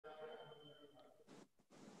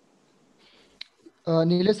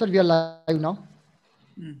Nilesh sir, we are live now.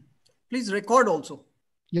 Please record also.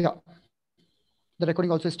 Yeah. The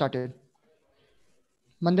recording also started.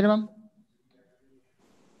 Mandira ma'am.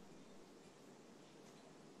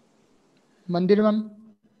 Mandira ma'am.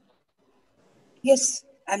 Yes,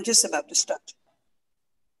 I'm just about to start.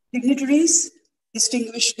 Dignitaries,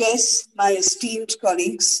 distinguished guests, my esteemed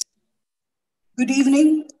colleagues, good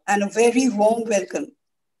evening and a very warm welcome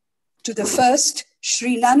to the first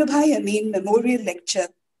Sri Nanubhai Amin Memorial Lecture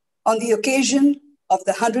on the occasion of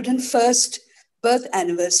the 101st birth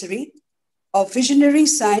anniversary of visionary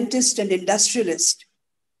scientist and industrialist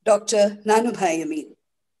Dr. Nanubhai Amin.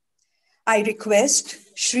 I request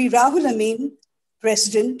Sri Rahul Amin,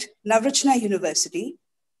 President, Navrachna University,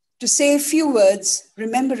 to say a few words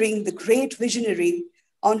remembering the great visionary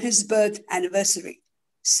on his birth anniversary.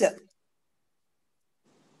 Sir.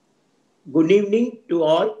 Good evening to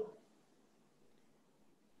all.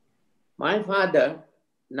 My father,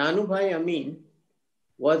 Nanubhai Amin,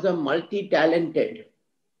 was a multi-talented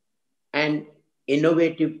and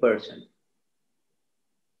innovative person.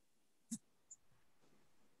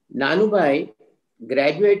 Nanubhai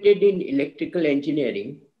graduated in electrical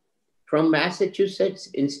engineering from Massachusetts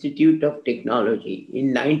Institute of Technology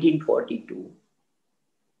in 1942.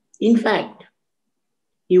 In fact,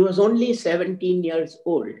 he was only 17 years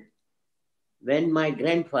old when my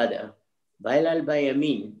grandfather, Bailalbhai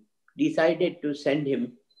Amin, decided to send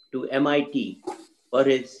him to MIT for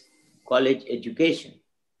his college education.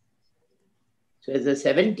 So as a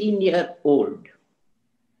 17-year-old,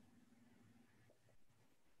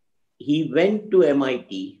 he went to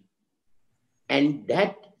MIT, and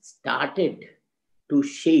that started to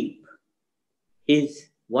shape his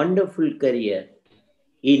wonderful career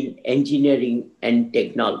in engineering and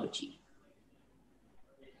technology.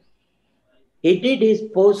 He did his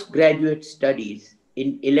postgraduate studies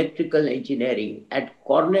in electrical engineering at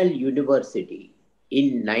Cornell University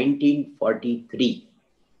in 1943.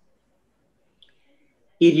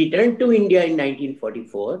 He returned to India in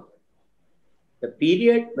 1944, the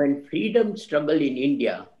period when freedom struggle in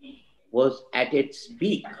India was at its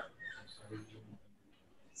peak.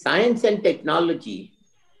 Science and technology,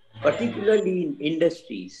 particularly in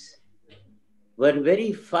industries, were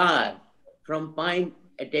very far from prime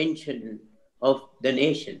attention of the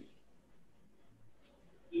nation.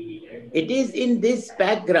 It is in this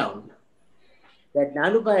background that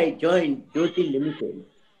Nanubhai joined Jyoti Limited,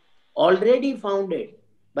 already founded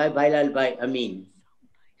by Bailalbhai Amin,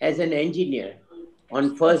 as an engineer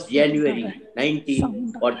on 1st January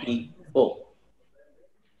 1944.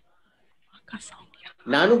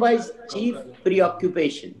 Nanubhai's chief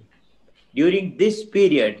preoccupation during this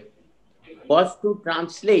period was to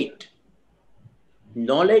translate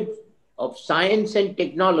knowledge of science and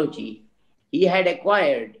technology he had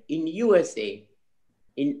acquired in USA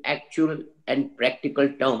in actual and practical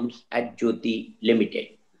terms at Jyoti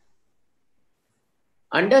Limited.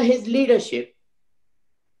 Under his leadership,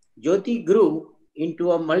 Jyoti grew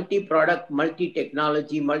into a multi-product,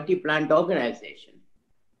 multi-technology, multi-plant organization,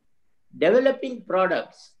 developing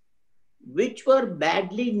products which were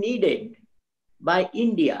badly needed by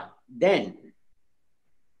India then.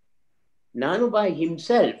 Nanubhai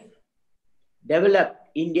himself developed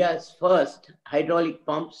India's first hydraulic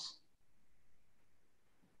pumps,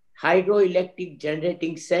 hydroelectric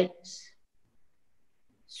generating sets,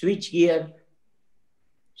 switchgear,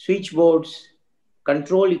 switchboards,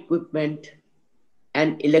 control equipment,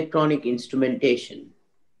 and electronic instrumentation.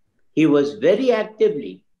 He was very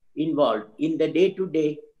actively involved in the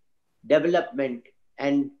day-to-day development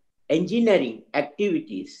and engineering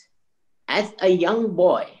activities. As a young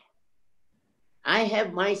boy, I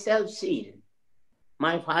have myself seen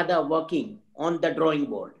my father working on the drawing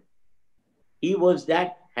board. He was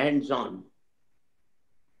that hands-on.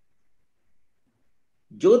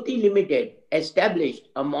 Jyoti Limited established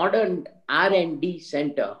a modern R&D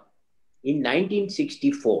center in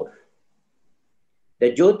 1964.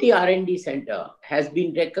 The Jyoti R&D Center has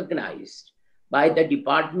been recognized by the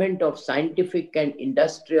Department of Scientific and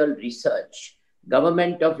Industrial Research,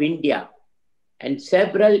 Government of India, and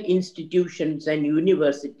several institutions and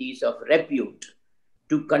universities of repute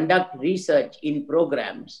to conduct research in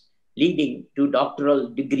programs leading to doctoral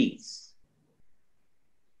degrees.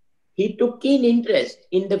 He took keen interest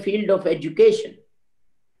in the field of education,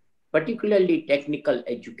 particularly technical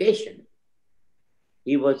education.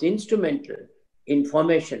 He was instrumental in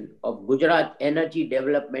formation of Gujarat Energy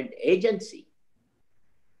Development Agency,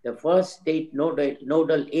 the first state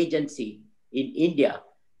nodal agency in India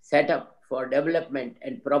set up for development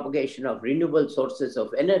and propagation of renewable sources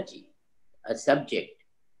of energy, a subject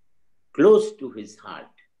close to his heart.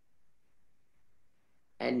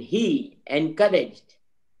 and he encouraged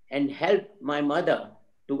and helped my mother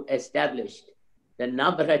to establish the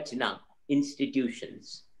Navratna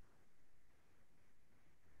institutions.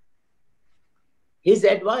 His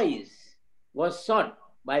advice was sought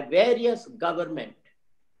by various government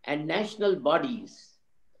and national bodies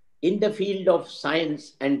in the field of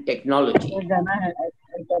science and technology,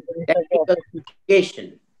 technical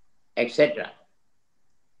education, etc.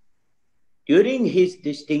 During his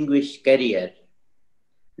distinguished career,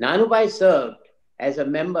 Nanubhai served as a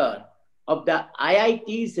member of the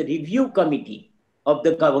IIT's Review Committee of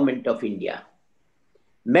the Government of India,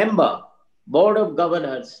 member, Board of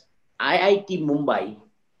Governors, IIT Mumbai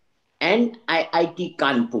and IIT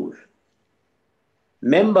Kanpur,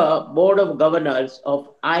 member, Board of Governors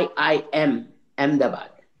of IIM Ahmedabad,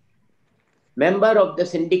 member of the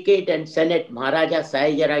Syndicate and Senate Maharaja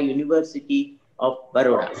Sahajara University of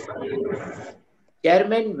Baroda,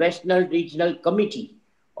 Chairman National Regional Committee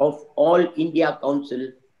of All India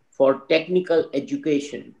Council for Technical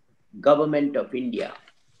Education, Government of India,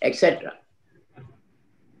 etc.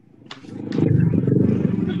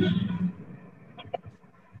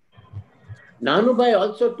 Nanubhai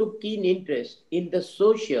also took keen interest in the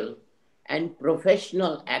social and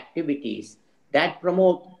professional activities that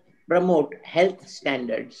promote health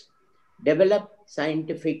standards, develop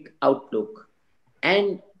scientific outlook,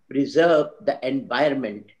 and preserve the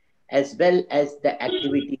environment, as well as the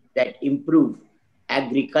activities that improve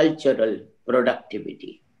agricultural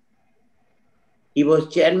productivity. He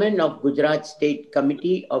was chairman of Gujarat State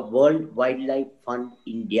Committee of World Wildlife Fund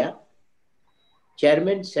India,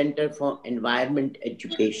 chairman Center for Environment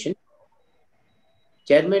Education,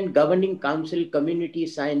 chairman Governing Council Community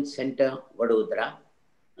Science Center, Vadodara,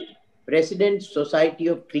 president Society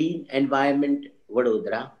of Clean Environment,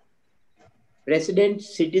 Vadodara, president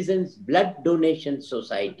Citizens Blood Donation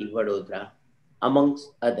Society, Vadodara,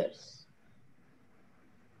 amongst others.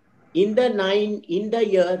 In the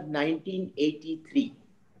year 1983,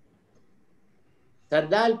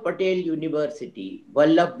 Sardar Patel University,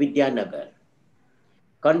 Vallabh Vidyanagar,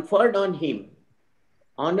 conferred on him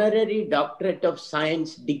honorary Doctorate of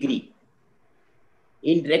Science degree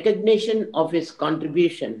in recognition of his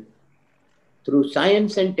contribution through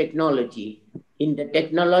science and technology in the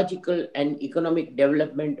technological and economic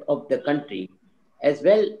development of the country, as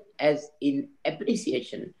well as in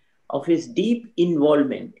appreciation of his deep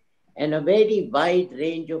involvement and a very wide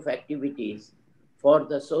range of activities for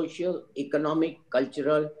the social, economic,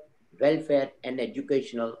 cultural, welfare, and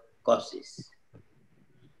educational causes.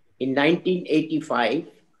 In 1985,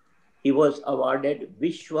 he was awarded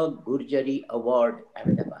Vishwa Gurjari Award,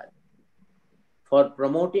 Ahmedabad, for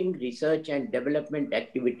promoting research and development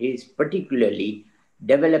activities, particularly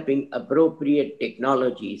developing appropriate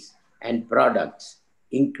technologies and products,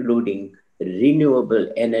 including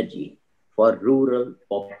renewable energy for rural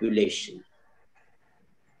population.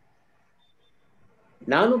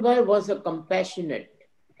 Nanubhai was a compassionate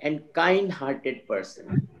and kind-hearted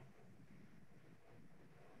person,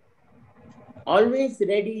 always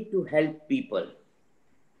ready to help people.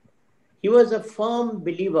 He was a firm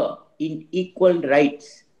believer in equal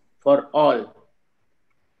rights for all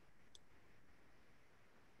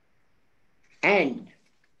and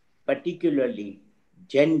particularly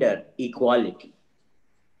gender equality.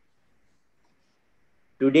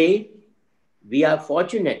 Today, we are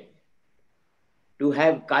fortunate to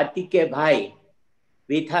have Kartikeya Bhai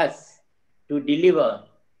with us to deliver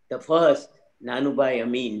the first Nanubhai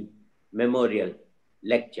Amin Memorial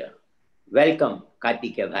Lecture. Welcome,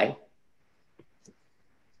 Kartikeya Bhai.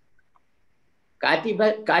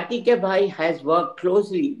 Kartikeya Bhai has worked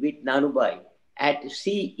closely with Nanubhai at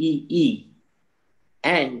CEE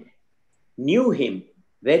and knew him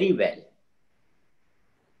very well.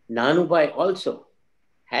 Nanubhai also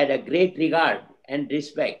had a great regard and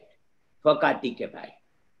respect for Kartikeya Bhai.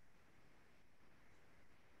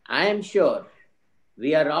 I am sure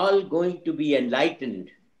we are all going to be enlightened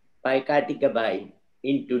by Kartikeya Bhai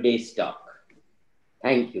in today's talk.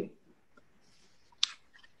 Thank you.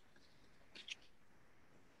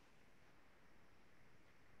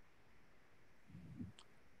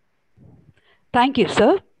 Thank you,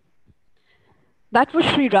 sir. That was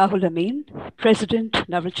Sri Rahul Amin, President,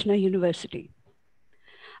 Navratna University.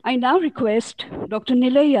 I now request Dr.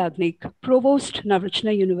 Nilay Yagnik, Provost,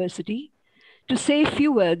 Navratna University, to say a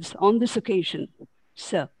few words on this occasion.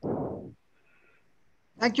 Sir.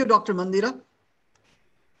 Thank you, Dr. Mandira.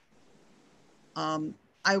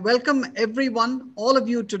 I welcome everyone, all of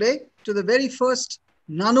you today, to the very first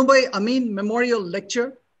Nanubhai Amin Memorial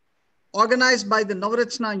Lecture organized by the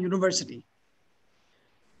Navratna University.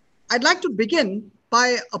 I'd like to begin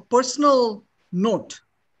by a personal note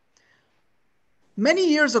Many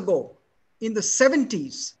years ago, in the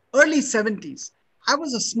 70s, early 70s, I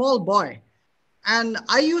was a small boy and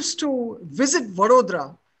I used to visit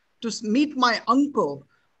Vadodara to meet my uncle,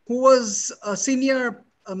 who was a senior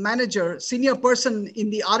manager, senior person in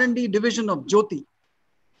the R&D division of Jyoti.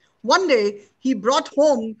 One day, he brought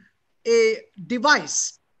home a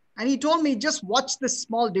device and he told me, just watch this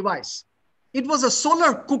small device. It was a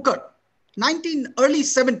solar cooker, early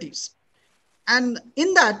 70s. And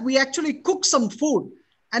in that, we actually cooked some food.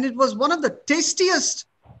 And it was one of the tastiest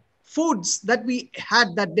foods that we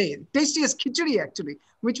had that day, tastiest khichdi actually,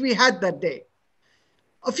 which we had that day.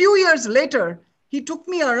 A few years later, he took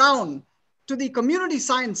me around to the Community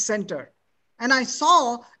Science Center. And I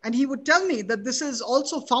saw, and he would tell me that this is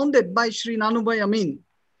also founded by Shri Nanubhai Amin.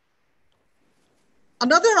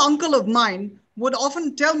 Another uncle of mine would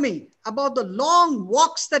often tell me about the long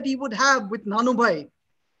walks that he would have with Nanubhai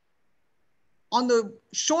on the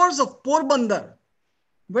shores of Porbandar,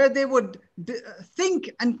 where they would think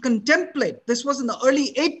and contemplate. This was in the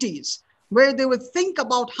early 80s, where they would think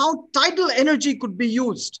about how tidal energy could be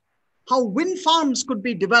used, how wind farms could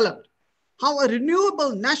be developed, how a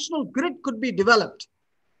renewable national grid could be developed.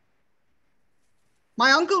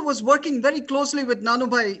 My uncle was working very closely with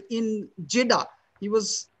Nanubhai in Jeddah. He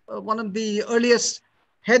was one of the earliest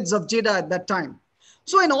heads of Jeddah at that time.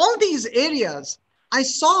 So in all these areas, I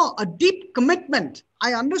saw a deep commitment.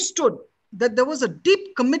 I understood that there was a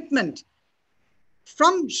deep commitment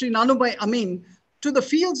from Shri Nanubhai Amin to the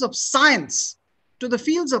fields of science, to the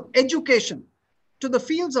fields of education, to the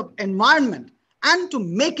fields of environment, and to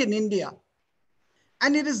make in India.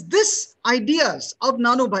 And it is this ideas of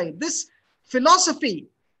Nanubhai, this philosophy,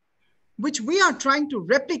 which we are trying to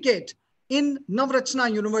replicate in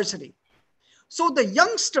Navratna University. So the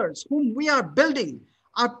youngsters whom we are building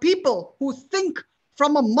are people who think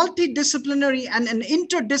from a multidisciplinary and an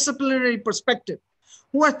interdisciplinary perspective,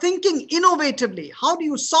 who are thinking innovatively. How do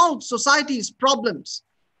you solve society's problems?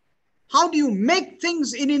 How do you make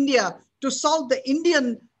things in India to solve the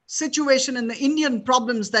Indian situation and the Indian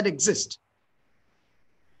problems that exist?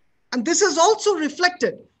 And this is also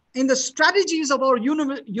reflected in the strategies of our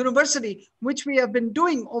university, which we have been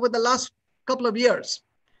doing over the last couple of years.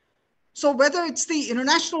 So whether it's the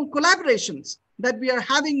international collaborations that we are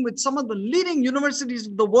having with some of the leading universities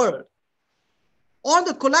of the world, or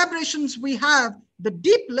the collaborations we have, the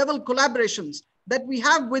deep level collaborations that we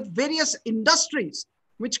have with various industries,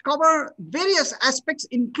 which cover various aspects,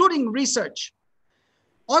 including research,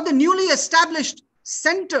 or the newly established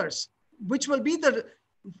centers, which will be the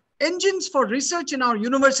engines for research in our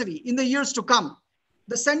university in the years to come.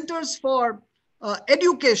 The centers for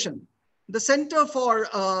education, the center for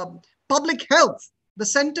public health, the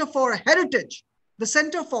center for heritage, the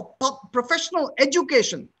center for professional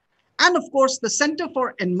education, and of course, the center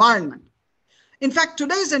for environment. In fact,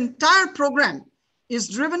 today's entire program is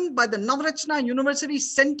driven by the Navratna University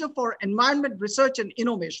Center for Environment Research and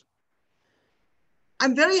Innovation.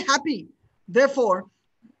 I'm very happy, therefore,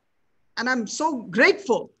 and I'm so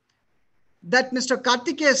grateful that Mr.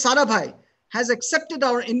 Kartikeya Sarabhai has accepted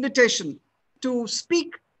our invitation to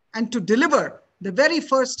speak and to deliver the very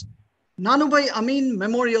first Nanubhai Amin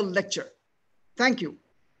Memorial Lecture. Thank you.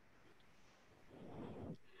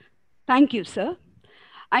 Thank you, sir.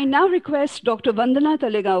 I now request Dr. Vandana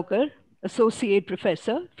Talegaonkar, Associate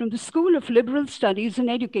Professor from the School of Liberal Studies and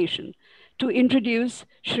Education, to introduce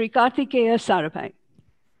Shri Kartikeya Sarabhai.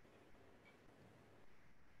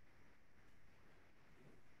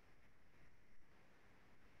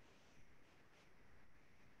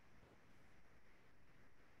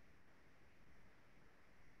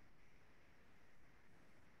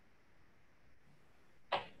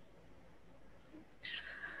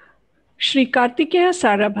 Shri Kartikeya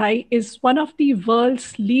Sarabhai is one of the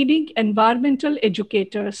world's leading environmental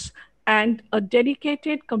educators and a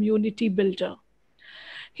dedicated community builder.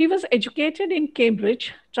 He was educated in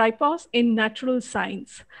Cambridge, Tripos in natural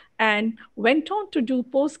science, and went on to do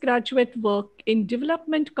postgraduate work in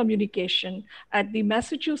development communication at the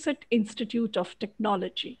Massachusetts Institute of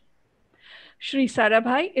Technology. Shri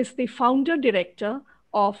Sarabhai is the founder director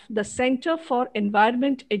of the Center for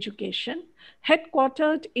Environment Education,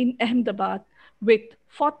 headquartered in Ahmedabad with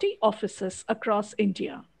 40 offices across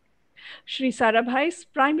India. Shri Sarabhai's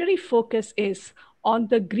primary focus is on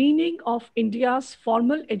the greening of India's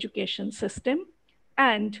formal education system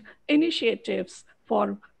and initiatives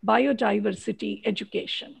for biodiversity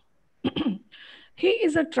education. He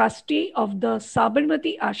is a trustee of the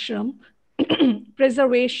Sabarmati Ashram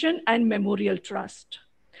Preservation and Memorial Trust.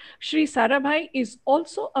 Shri Sarabhai is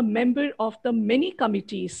also a member of the many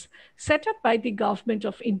committees set up by the Government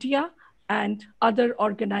of India and other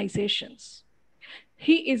organizations.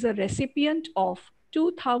 He is a recipient of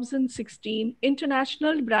 2016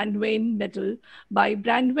 International Brandwayne Medal by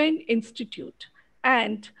Brandwayne Institute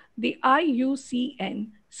and the IUCN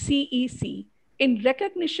CEC in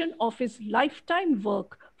recognition of his lifetime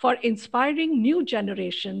work for inspiring new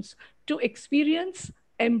generations to experience,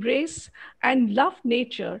 embrace, and love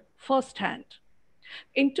nature firsthand.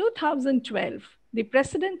 In 2012, the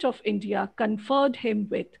President of India conferred him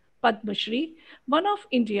with Padma Shri, one of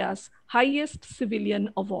India's highest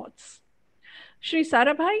civilian awards. Shri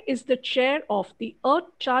Sarabhai is the chair of the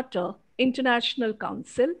Earth Charter International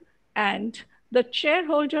Council and the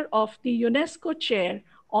chairholder of the UNESCO Chair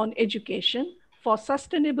on Education for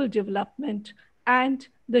Sustainable Development and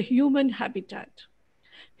the Human Habitat.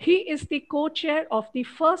 He is the co-chair of the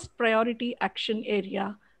first priority action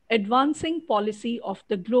area, Advancing Policy of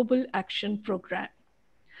the Global Action Programme.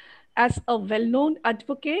 As a well-known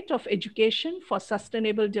advocate of education for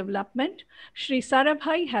sustainable development, Shri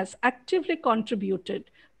Sarabhai has actively contributed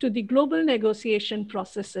to the global negotiation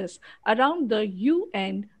processes around the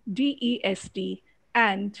UN DESD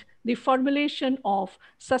and the formulation of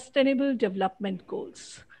Sustainable Development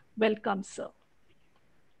Goals. Welcome, sir.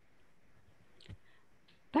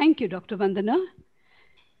 Thank you, Dr. Vandana.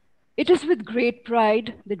 It is with great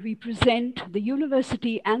pride that we present the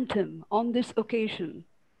University Anthem on this occasion.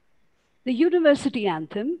 The University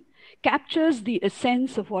Anthem captures the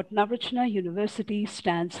essence of what Navrachna University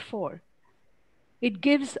stands for. It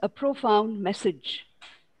gives a profound message: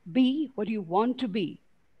 be what you want to be,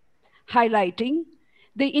 highlighting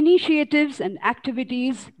the initiatives and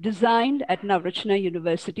activities designed at Navrachna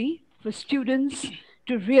University for students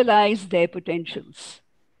to realize their potentials.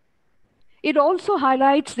 It also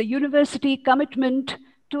highlights the university commitment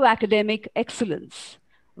to academic excellence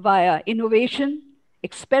via innovation,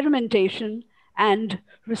 experimentation, and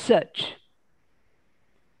research.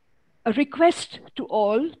 A request to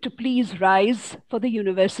all to please rise for the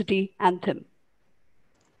University Anthem.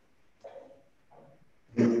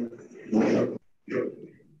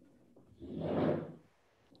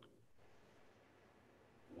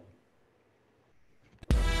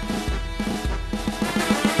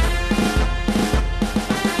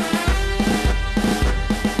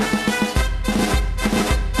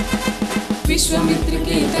 Vishwamitra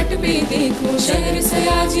के तट पे देखो शहर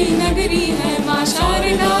सयाजी नगरी है, माँ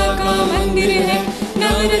शारदा का मंदिर है,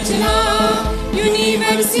 नवरचना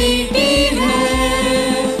यूनिवर्सिटी है।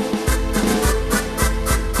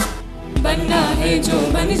 बनना है जो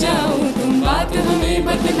बन जाओ तुम, बात हमें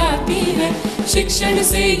बदलाती है, शिक्षण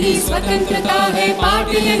से ही स्वतंत्रता है,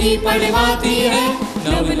 पाठ यही पढ़वाती है।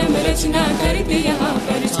 नव नव रचना करते यहाँ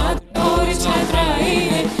पर छात्र और छात्राएं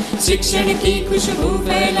हैं, शिक्षण की खुशबू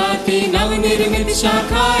फैलाती नवनिर्मित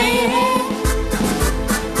शाखाएं हैं।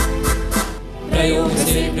 प्रयोग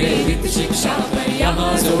से प्रेरित शिक्षा पर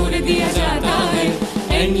यहाँ जोर दिया जाता है,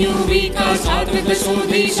 NUV का छात्र दशों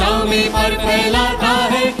दिशाओं में पर फैलाता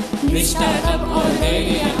है। निष्ठा तप और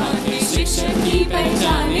धैर्य यहाँ के शिक्षक की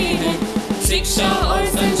पहचाने हैं, शिक्षा और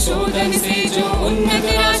संशोधन से जो उन्नत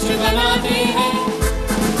राष्ट्र बनाते हैं।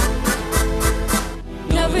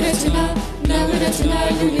 Navrachna Navrachna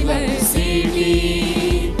university,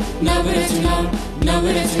 Navrachna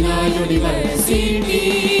Navrachna university,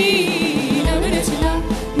 Navrachna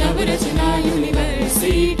Navrachna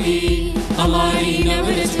university, हमारी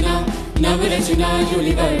Navrachna Navrachna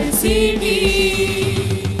university.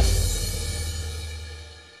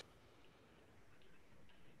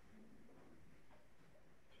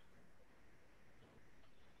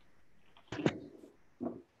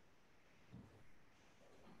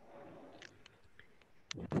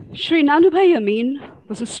 Shri Nanubhai Amin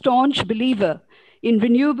was a staunch believer in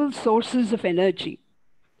renewable sources of energy,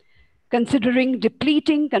 considering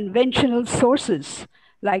depleting conventional sources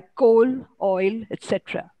like coal, oil,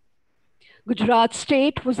 etc. Gujarat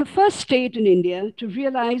state was the first state in India to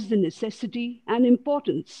realize the necessity and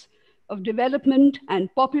importance of development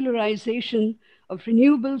and popularization of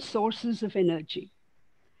renewable sources of energy.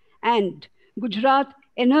 And Gujarat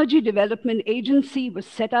Energy Development Agency was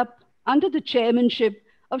set up under the chairmanship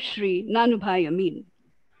of Shri Nanubhai Amin.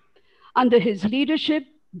 Under his leadership,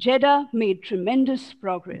 Jeddah made tremendous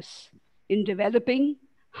progress in developing,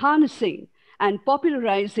 harnessing, and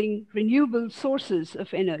popularizing renewable sources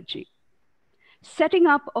of energy. Setting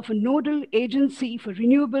up of a nodal agency for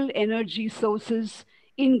renewable energy sources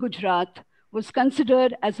in Gujarat was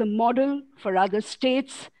considered as a model for other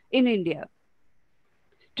states in India.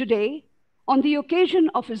 Today, on the occasion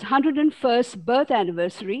of his 101st birth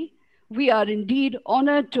anniversary, we are indeed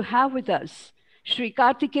honored to have with us Shri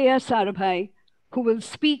Kartikeya Sarabhai, who will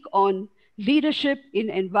speak on leadership in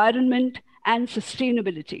environment and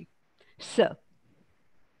sustainability. Sir.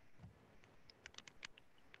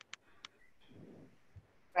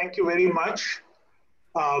 Thank you very much,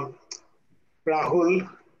 Rahul,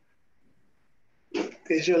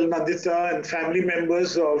 Tejal, Nandita, and family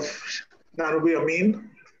members of Nanubhai Amin,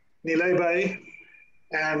 Nilai,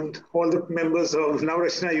 and all the members of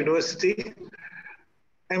Navrachna University.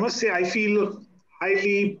 I must say, I feel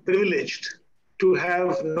highly privileged to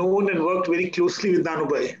have known and worked very closely with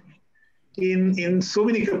Nanubhai in so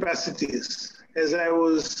many capacities as I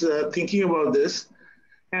was thinking about this.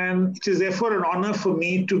 And it is therefore an honor for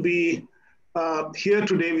me to be here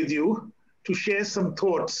today with you to share some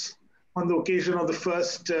thoughts on the occasion of the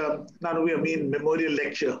first Nanubhai Amin Memorial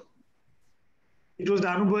Lecture. It was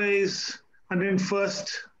Nanubhai's 101st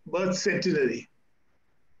birth centenary.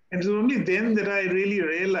 And it was only then that I really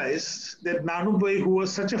realized that Nanubhai, who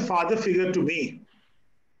was such a father figure to me,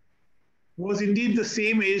 was indeed the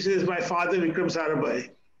same age as my father, Vikram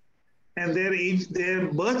Sarabhai. And their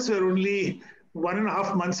births were only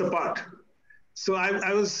 1.5 months apart. So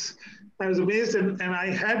I was amazed, and I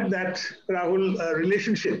had that Rahul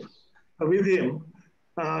relationship with him,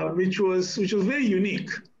 which was very unique.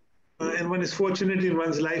 And one is fortunate in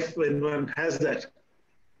one's life when one has that.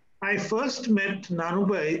 I first met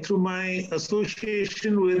Nanubhai through my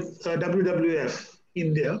association with WWF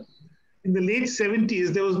India. In the late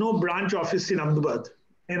 70s, there was no branch office in Ahmedabad.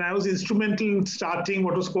 And I was instrumental in starting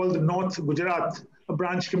what was called the North Gujarat, a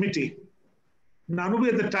branch committee. Nanubhai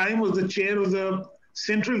at the time was the chair of the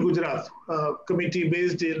Central Gujarat committee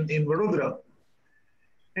based in Vadodara.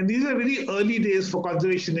 And these are very early days for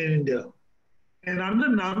conservation in India. And under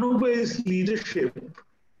Nanubhai's leadership,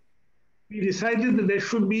 we decided that there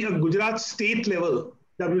should be a Gujarat state level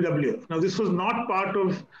WWF. Now, this was not part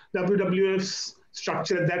of WWF's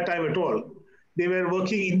structure at that time at all. They were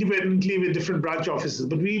working independently with different branch offices.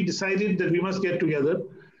 But we decided that we must get together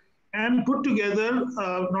and put together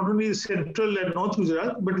not only Central and North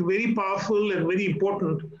Gujarat, but very powerful and very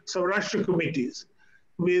important Saurashtra committees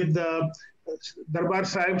with Darbar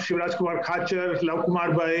Sahib, Shivraj Kumar Khachar, Lav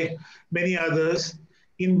Kumar Bhai, many others.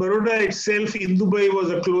 In Baroda itself, Indubai was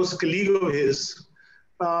a close colleague of his.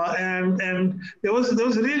 And there was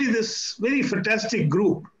really this very fantastic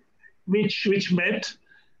group which met,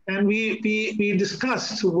 and we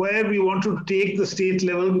discussed where we wanted to take the state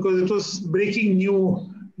level because it was breaking new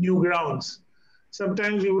grounds.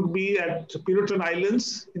 Sometimes we would be at Piroton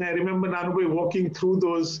Islands, and I remember Nanubhai walking through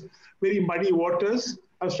those very muddy waters.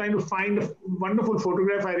 I was trying to find a wonderful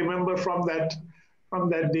photograph I remember from that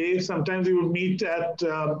day. Sometimes we would meet at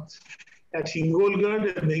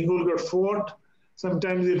Hingolgarh and the Hingolgarh Fort.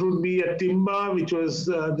 Sometimes it would be at Timba, which was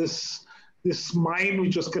this mine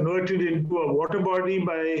which was converted into a water body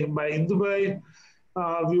by Indubai.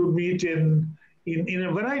 We would meet in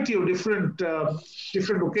a variety of different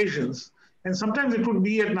occasions. And sometimes it would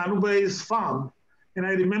be at Nanubhai's farm. And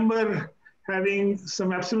I remember having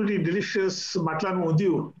some absolutely delicious matla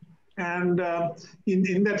modiu. And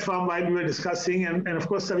in that farm, while we were discussing, and of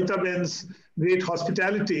course, Savita Ben's great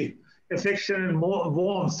hospitality, affection, and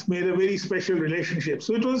warmth made a very special relationship.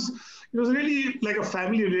 So it was really like a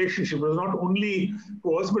family relationship. It was not only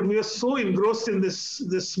us, but we were so engrossed in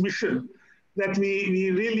this mission that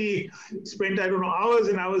we really spent, I don't know, hours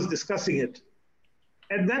and hours discussing it.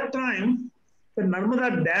 At that time, the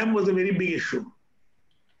Narmada Dam was a very big issue.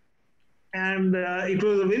 And it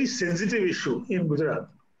was a very sensitive issue in Gujarat.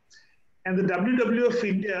 And the WWF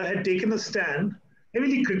India had taken a stand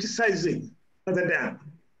heavily criticizing the dam.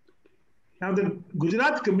 Now, the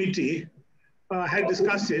Gujarat committee had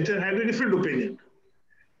discussed it and had a different opinion.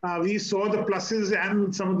 We saw the pluses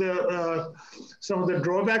and some of the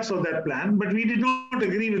drawbacks of that plan, but we did not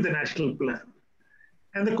agree with the national plan.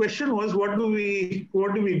 And the question was, what do we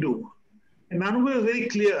do? And Nanubhai was very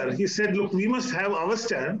clear. He said, look, we must have our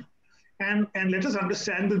stand, and let us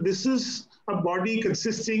understand that this is a body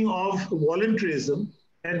consisting of voluntarism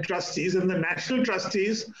and trustees, and the national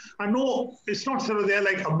trustees are it's not sort of they're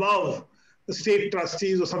like above the state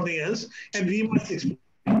trustees or something else, and we must explain.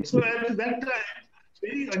 So at that time, it's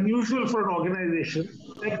very unusual for an organization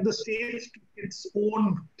that the state took its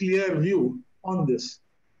own clear view on this.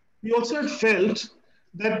 We also had felt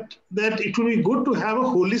that it would be good to have a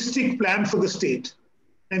holistic plan for the state,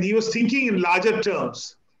 and he was thinking in larger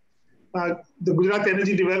terms. The Gujarat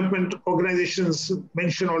Energy Development Organization's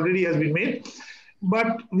mention already has been made,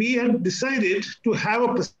 but we had decided to have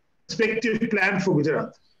a perspective plan for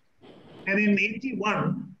Gujarat. And in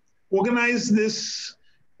 1981, organized this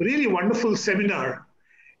really wonderful seminar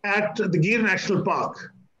at the Gir National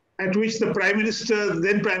Park, at which the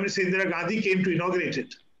then Prime Minister Indira Gandhi came to inaugurate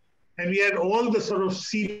it. And we had all the sort of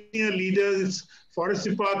senior leaders, forest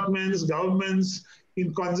departments, governments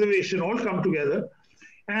in conservation all come together.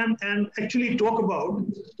 and actually talk about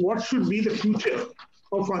what should be the future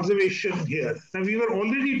of conservation here. Now, we were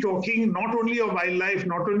already talking not only of wildlife,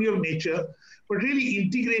 not only of nature, but really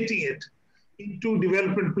integrating it into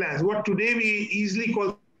development plans, what today we easily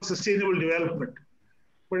call sustainable development.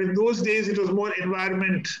 But in those days, it was more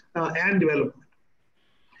environment and development.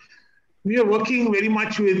 We are working very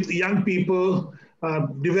much with young people,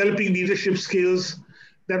 developing leadership skills.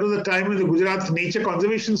 That was a time when the Gujarat Nature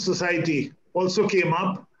Conservation Society also came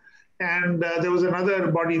up, and there was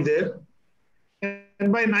another body there.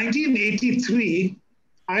 And by 1983,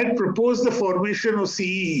 I had proposed the formation of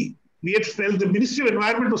CEE. We had felt the Ministry of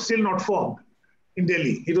Environment was still not formed in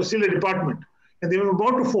Delhi. It was still a department. And they were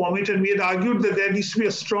about to form it, and we had argued that there needs to be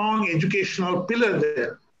a strong educational pillar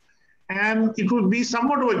there. And it would be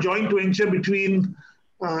somewhat of a joint venture between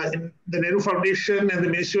the Nehru Foundation and the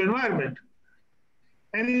Ministry of Environment.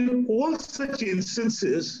 And in all such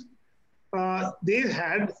instances, they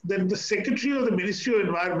had that the Secretary of the Ministry of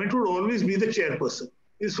Environment would always be the chairperson.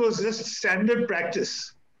 This was just standard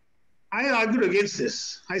practice. I argued against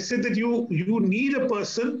this. I said that you need a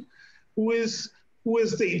person who is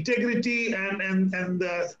the integrity and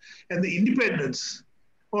the independence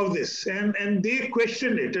of this. And they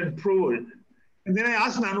questioned it and probed. And then I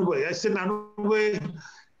asked Nanubhai, I said, Nanubhai,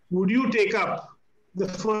 would you take up the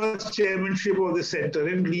first chairmanship of the center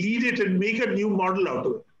and lead it and make a new model out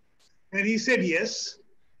of it? And he said yes.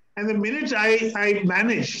 And the minute I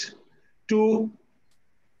managed to,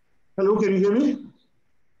 hello, can you hear me?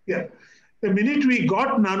 Yeah. The minute we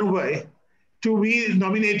got Nanubhai to be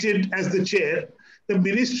nominated as the chair, the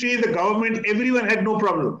ministry, the government, everyone had no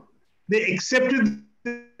problem. They accepted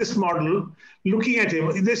this model, looking at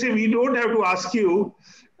him. They say, we don't have to ask you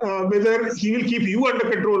whether he will keep you under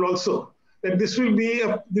control also. That this will be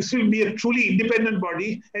a truly independent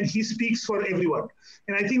body, and he speaks for everyone.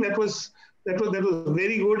 And I think that was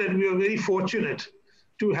very good, and we were very fortunate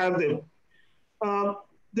to have them.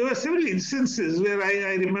 There were several instances where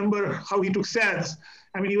I remember how he took stands.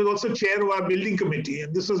 I mean, he was also chair of our building committee,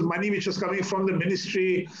 and this was money which was coming from the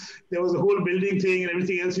ministry. There was a whole building thing and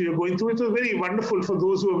everything else we were going through. It was very wonderful for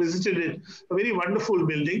those who have visited it, a very wonderful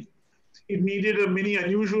building. It needed many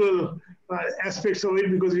unusual aspects of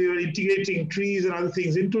it because we were integrating trees and other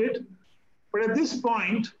things into it. But at this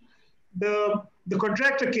point, the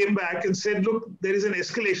contractor came back and said, look, there is an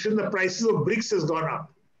escalation. The prices of bricks has gone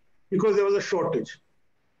up because there was a shortage.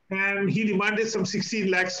 And he demanded some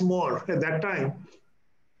 16 lakhs more at that time.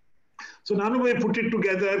 So Nanubhai put it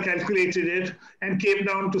together, calculated it, and came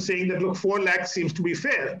down to saying that, look, 4 lakhs seems to be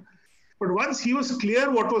fair. But once he was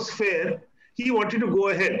clear what was fair, he wanted to go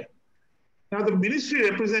ahead. Now, the ministry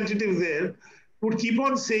representative there would keep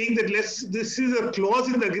on saying that this is a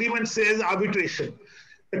clause in the agreement says arbitration.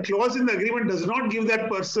 The clause in the agreement does not give that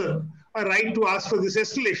person a right to ask for this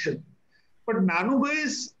escalation. But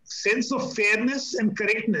Nanubhai's sense of fairness and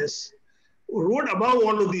correctness rode above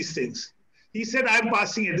all of these things. He said, I'm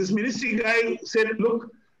passing it. This ministry guy said,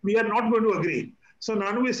 look, we are not going to agree. So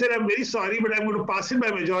Nanubhai said, I'm very sorry, but I'm going to pass it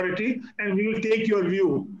by majority, and we will take your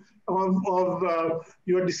view of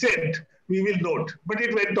your dissent. We will note. But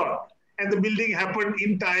it went on. And the building happened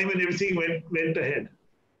in time, and everything went ahead.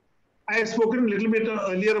 I have spoken a little bit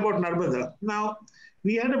earlier about Narmada. Now,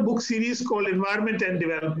 we had a book series called Environment and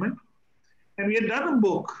Development. And we had done a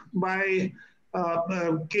book by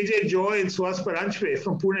KJ Joy and Suhas Paranjpe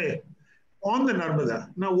from Pune on the Narmada.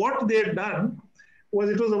 Now, what they had done was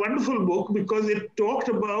it was a wonderful book because it talked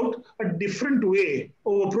about a different way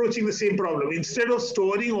of approaching the same problem. Instead of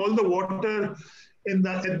storing all the water at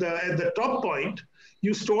the top point,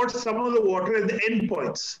 you stored some of the water at the end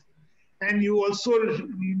points. And you also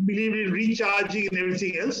believed in recharging and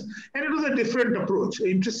everything else. And it was a different approach, an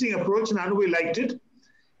interesting approach. Nanubhai liked it.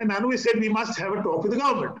 And Nanubhai said, we must have a talk with the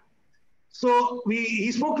government. So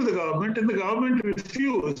he spoke to the government, and the government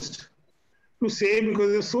refused to say,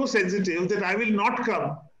 because they're so sensitive, that I will not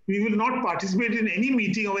come. We will not participate in any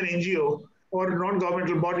meeting of an NGO or a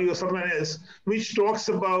non-governmental body or someone else which talks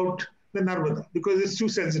about the Narmada, because it's too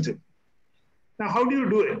sensitive. Now, how do you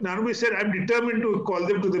do it? Nanubhai said, I'm determined to call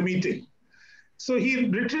them to the meeting. So he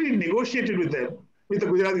literally negotiated with them, with the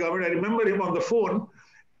Gujarat government. I remember him on the phone,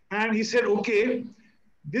 and he said, okay,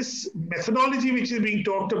 this methodology which is being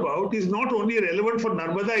talked about is not only relevant for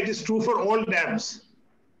Narmada, it is true for all dams.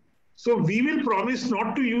 So we will promise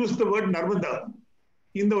not to use the word Narmada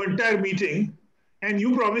in the entire meeting, and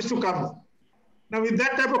you promise to come. Now, with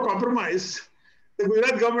that type of compromise, the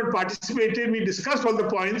Gujarat government participated, we discussed all the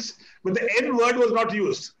points, but the N word was not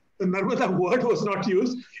used. The Narmada word was not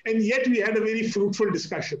used, and yet we had a very fruitful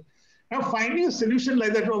discussion. Now, finding a solution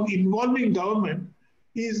like that of involving government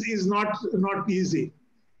is not easy.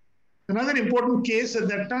 Another important case at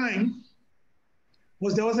that time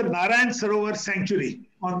was there was a Narayan Sarovar sanctuary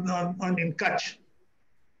in Kutch.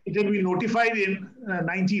 It had been notified in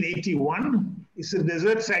 1981. It's a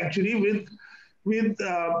desert sanctuary with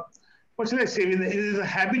what shall I say? It is a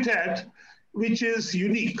habitat which is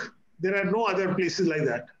unique. There are no other places like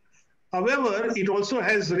that. However, it also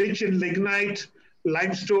has rich in lignite,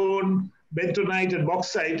 limestone, bentonite, and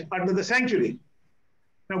bauxite under the sanctuary.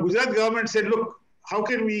 Now, Gujarat government said, look, how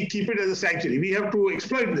can we keep it as a sanctuary? We have to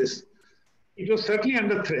exploit this. It was certainly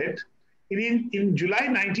under threat. In July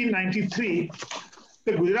 1993,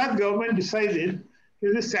 the Gujarat government decided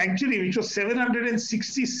that the sanctuary, which was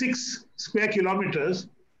 766 square kilometers,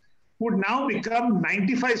 would now become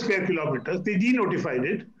 95 square kilometers. They denotified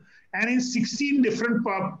it. And in 16 different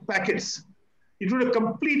packets, it would have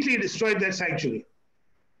completely destroyed that sanctuary.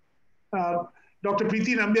 Dr.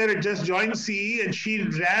 Preeti Nambiar had just joined CE, and she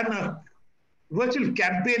ran a virtual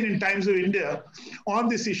campaign in Times of India on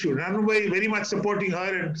this issue. Nanubhai very much supporting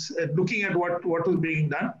her and looking at what was being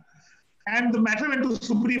done. And the matter went to the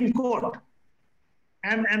Supreme Court.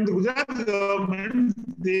 And the Gujarat government,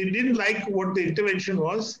 they didn't like what the intervention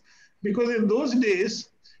was, because in those days,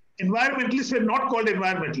 environmentalists were not called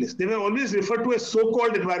environmentalists. They were always referred to as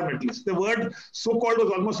so-called environmentalists. The word so-called was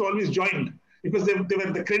almost always joined, because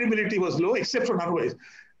the credibility was low, except for Nanubhai.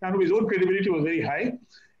 Nanubhai's own credibility was very high.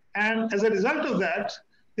 And as a result of that,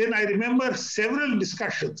 then I remember several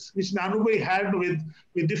discussions which Nanubhai had with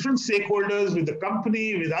different stakeholders, with the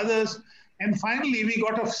company, with others. And finally, we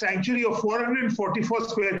got a sanctuary of 444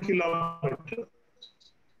 square kilometers.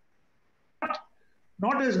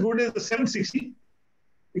 Not as good as the 760,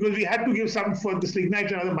 because we had to give some for this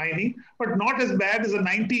lignite and other mining, but not as bad as a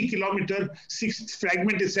 90-kilometer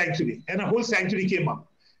fragmented sanctuary. And a whole sanctuary came up.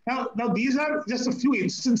 Now these are just a few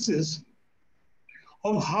instances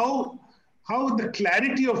of how the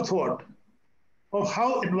clarity of thought, of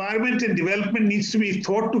how environment and development needs to be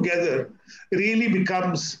thought together, really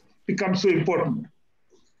becomes so important.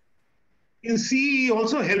 In CE, he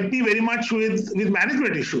also helped me very much with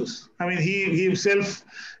management issues. I mean, he himself,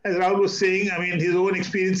 as Rahul was saying, I mean, his own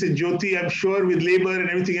experience in Jyoti, I'm sure, with labor and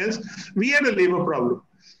everything else. We had a labor problem.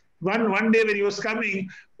 One day when he was coming,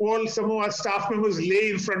 some of our staff members lay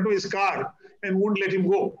in front of his car and wouldn't let him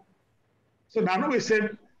go. So Nanubhai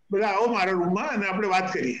said, "Bada aao mara room ma and apne baat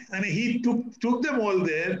kariye." And he took them all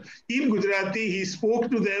there in Gujarati. He spoke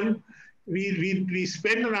to them. We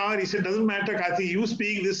spent an hour. He said, "Doesn't matter, Karthi, you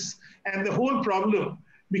speak this." And the whole problem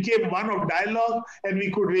became one of dialogue, and we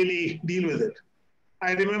could really deal with it.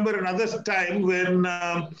 I remember another time when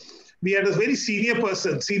we had a very senior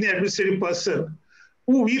administrative person,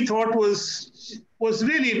 who we thought was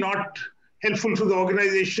really not helpful to the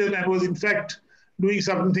organization and was in fact doing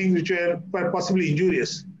some things which were possibly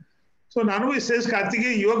injurious. So Nanubhai says,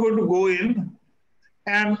 "Kartikeya, you are going to go in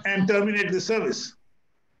and terminate the service."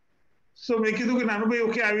 So I said,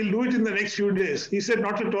 okay, I will do it in the next few days. He said,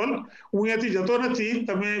 "Not at all.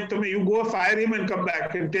 You go fire him and come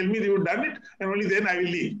back and tell me that you've done it, and only then I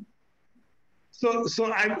will leave." So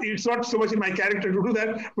it's not so much in my character to do that,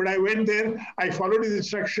 but I went there, I followed his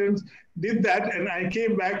instructions, did that, and I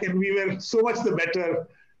came back, and we were so much the better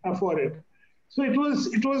for it. So it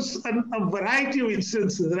was a variety of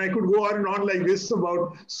instances, and I could go on and on like this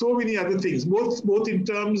about so many other things, both in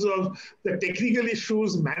terms of the technical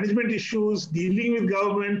issues, management issues, dealing with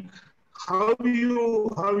government, how you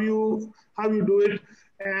do it,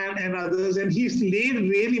 and others. And he's laid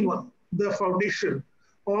really the foundation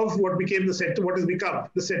of what became the center, what has become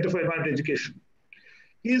the Center for Environmental Education.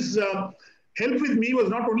 His help with me was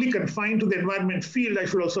not only confined to the environment field, I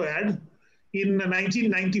should also add. In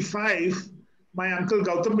 1995, my uncle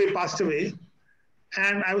Gautam Bhai passed away,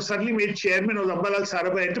 and I was suddenly made chairman of Ambalal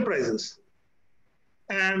Sarabhai Enterprises.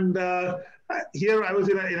 And here I was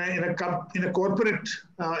in a corporate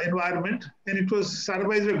environment, and it was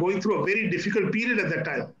Sarabhais were going through a very difficult period at that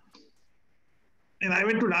time. And I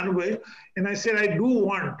went to Nanubhai, and I said, "I do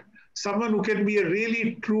want someone who can be a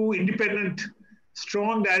really true, independent,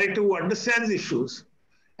 strong director who understands issues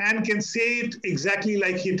and can say it exactly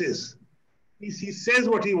like it is." He says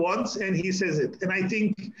what he wants, and he says it. And I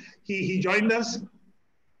think he joined us.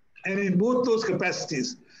 And in both those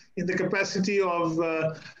capacities, in the capacity of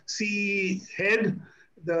CE head,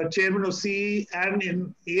 the chairman of CE, and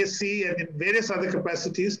in ASC, and in various other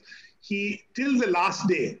capacities, till the last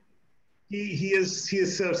day, he has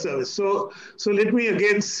served service. So let me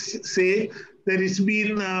again say that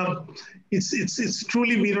it's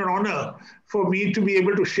truly been an honor for me to be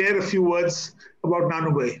able to share a few words about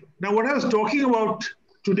Nanubhai. Now, what I was talking about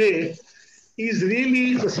today is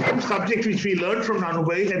really the same subject which we learned from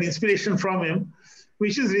Nanubhai and inspiration from him,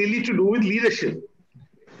 which is really to do with leadership.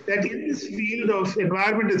 That in this field of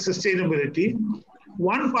environment and sustainability,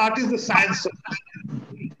 one part is the science of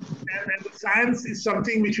it. And the science is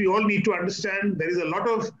something which we all need to understand. There is a lot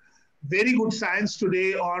of very good science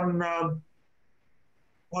today on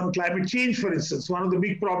climate change, for instance. One of the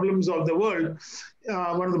big problems of the world,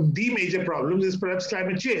 one of the major problems is perhaps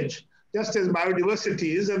climate change, just as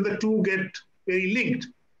biodiversity is, and the two get very linked.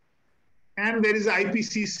 And there is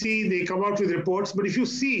IPCC, they come out with reports, but if you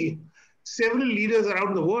see several leaders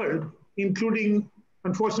around the world, including,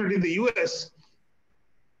 unfortunately, the US,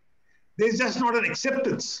 there's just not an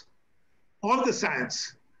acceptance of the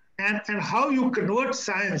science and how you convert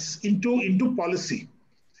science into policy.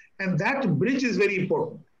 And that bridge is very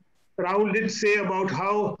important. Rahul did say about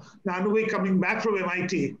how Nanubhai, coming back from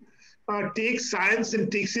MIT, takes science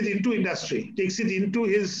and takes it into industry, takes it into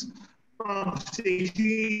his,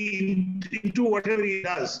 into whatever he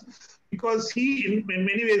does. Because he, in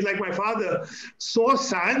many ways, like my father, saw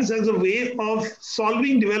science as a way of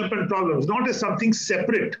solving development problems, not as something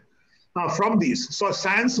separate from these. So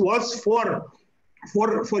science was for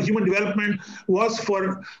human development, was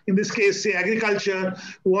for, in this case, say agriculture,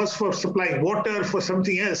 was for supplying water, for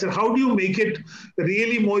something else. And how do you make it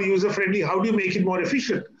really more user-friendly? How do you make it more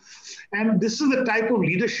efficient? And this is the type of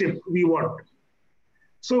leadership we want.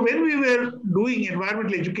 So when we were doing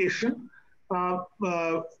environmental education,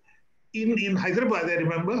 in Hyderabad, I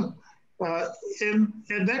remember, and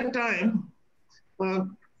at that time,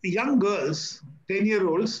 young girls,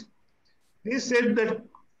 10-year-olds, they said that,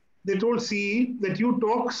 they told CE that you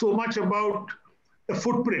talk so much about the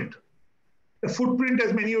footprint. The footprint,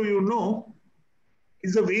 as many of you know,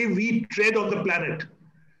 is the way we tread on the planet.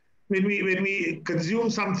 When we consume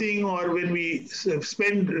something or when we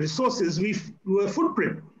spend resources, we do a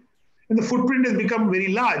footprint. And the footprint has become very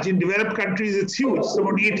large. In developed countries, it's huge. It's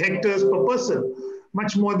about 8 hectares per person,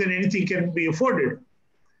 much more than anything can be afforded.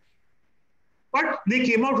 But they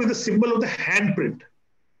came out with a symbol of the handprint.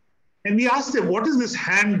 And we asked them, what does the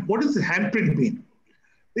handprint mean?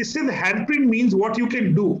 They said the handprint means what you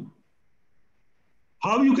can do,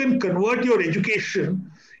 how you can convert your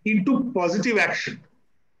education into positive action.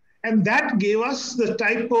 And that gave us the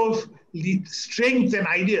type of strength and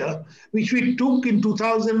idea which we took in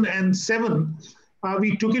 2007.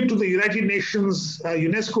 We took it to the United Nations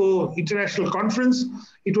UNESCO International Conference.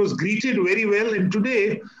 It was greeted very well. And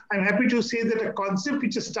today, I'm happy to say that a concept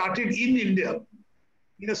which has started in India,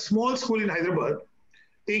 in a small school in Hyderabad,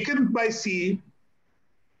 taken by CE,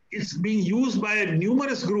 it's being used by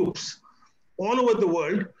numerous groups all over the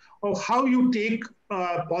world of how you take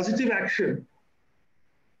positive action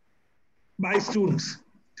by students.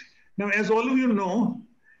 Now, as all of you know,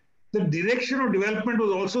 the direction of development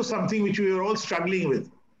was also something which we were all struggling with.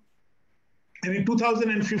 And in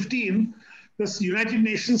 2015, the United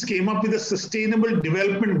Nations came up with the Sustainable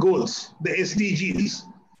Development Goals, the SDGs.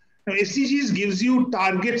 Now, SDGs gives you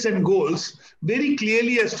targets and goals very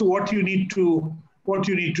clearly as to what you need to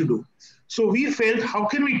do. So we felt, how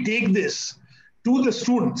can we take this to the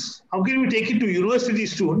students? How can we take it to university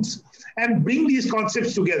students and bring these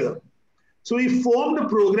concepts together? So we formed a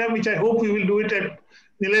program, which I hope we will do it at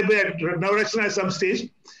Nilay at Navrachna at some stage.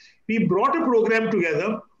 We brought a program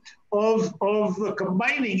together of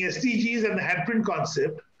combining SDGs and the handprint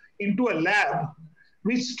concept into a lab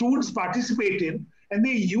which students participate in, and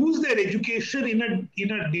they use their education in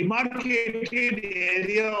a demarcated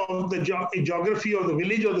area of the geography of the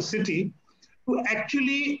village or the city to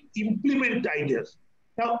actually implement ideas.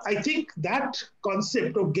 Now, I think that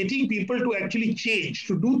concept of getting people to actually change,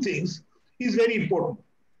 to do things, is very important.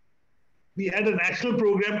 We had a national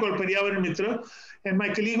program called Paryavaran Mitra, and my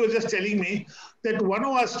colleague was just telling me that one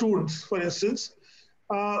of our students, for instance,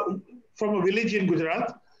 from a village in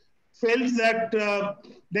Gujarat, felt that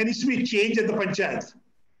there needs to be change at the panchayat.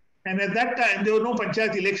 And at that time, there were no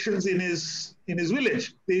panchayat elections in his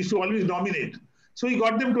village. They used to always nominate. So he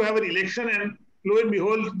got them to have an election, and lo and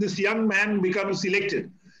behold, this young man becomes elected.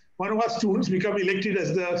 One of our students becomes elected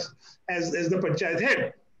as the panchayat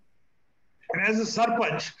head. And as a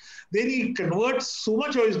sarpanch, then he converts so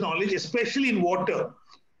much of his knowledge, especially in water,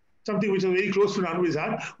 something which is very close to Nanubhai's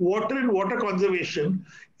heart, water and water conservation,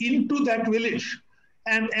 into that village,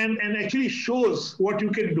 and actually shows what you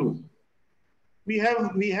can do. We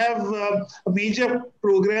have a major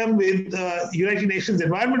program with the United Nations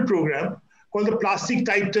Environment Program called the Plastic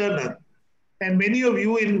Tide Turner. And many of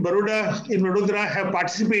you in Vadodara have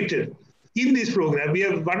participated in this program. We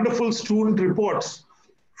have wonderful student reports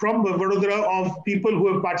from Vadodara of people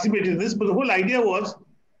who have participated in this. But the whole idea was,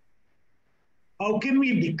 how can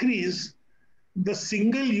we decrease the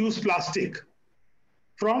single-use plastic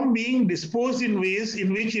from being disposed in ways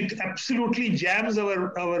in which it absolutely jams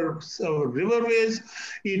our riverways.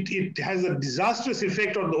 It has a disastrous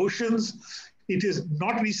effect on the oceans. It is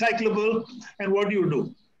not recyclable. And what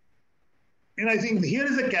do? And I think here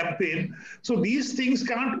is a campaign. So these things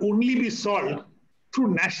can't only be solved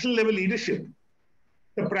through national level leadership.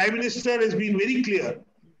 The Prime Minister has been very clear,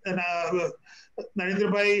 and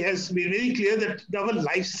Narendra has been very clear that our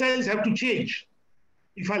lifestyles have to change.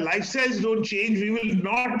 If our lifestyles don't change, we will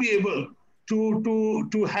not be able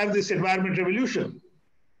to have this environment revolution.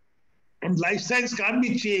 And lifestyles can't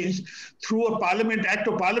be changed through a parliament, act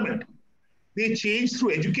of parliament. They change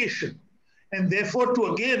through education. And therefore, to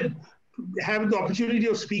again have the opportunity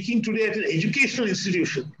of speaking today at an educational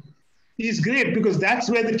institution is great, because that's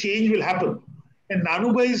where the change will happen. And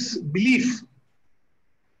Nanubhai's belief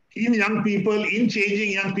in young people, in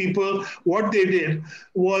changing young people, what they did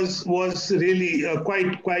was really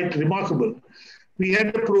quite remarkable. We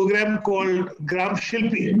had a program called Gram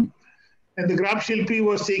Shilpi, and the Gram Shilpi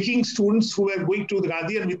was taking students who were going to the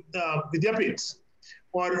Gandhian Vidyapits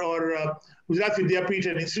or Gujarat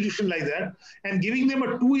Vidyapit, an institution like that, and giving them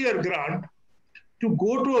a 2-year grant to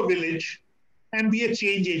go to a village and be a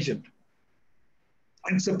change agent.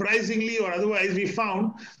 And surprisingly or otherwise, we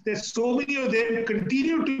found that so many of them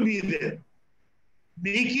continue to be there,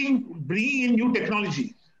 bringing in new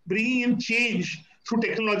technology, bringing in change through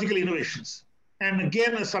technological innovations. And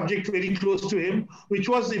again, a subject very close to him, which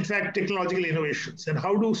was in fact technological innovations. And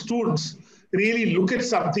how do students really look at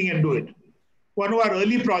something and do it? One of our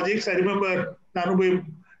early projects, I remember Nanubhai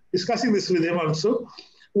discussing this with him also,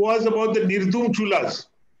 was about the Nirdum Chulas.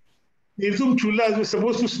 Nirdum Chulas were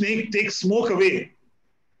supposed to take smoke away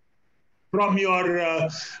from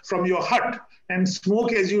your hut. And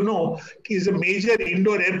smoke, as you know, is a major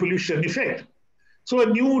indoor air pollution effect. So a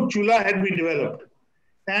new chula had been developed.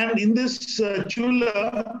 And in this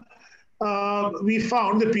chula, we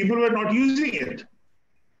found that people were not using it.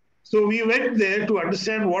 So we went there to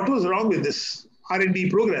understand what was wrong with this R&D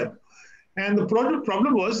program. And the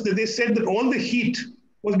problem was that they said that all the heat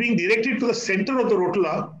was being directed to the center of the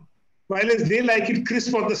rotula, while as they like it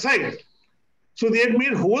crisp on the side. So they had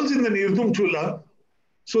made holes in the Nirdum Chula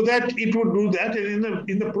so that it would do that, and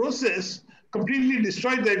in the process, completely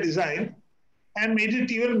destroyed their design and made it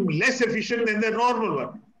even less efficient than their normal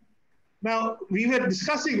one. Now, we were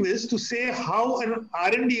discussing this to say how an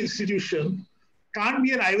R&D institution can't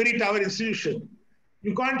be an ivory tower institution.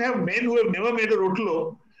 You can't have men who have never made a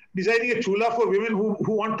rotolo designing a chula for women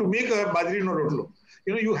who want to make a badrino rotolo.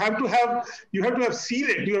 You know, you have to have seen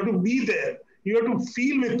it. You have to be there. You have to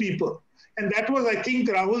feel with people. And that was, I think,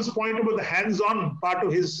 Rahul's point about the hands-on part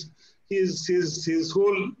of his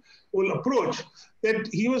whole approach. That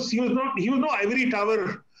he was no ivory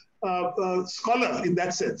tower scholar in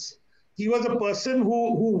that sense. He was a person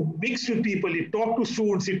who mixed with people. He talked to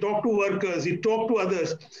students. He talked to workers. He talked to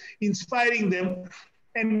others, inspiring them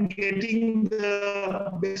and getting the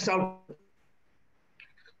best out.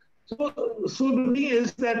 So the thing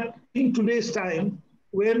is that in today's time,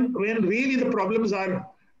 when really the problems are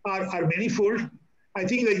manifold, I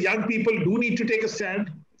think the young people do need to take a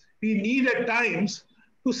stand. We need at times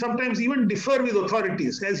to sometimes even differ with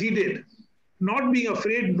authorities, as he did, not being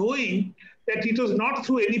afraid, knowing that it was not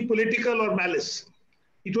through any political or malice.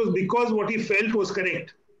 It was because what he felt was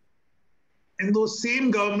correct. And those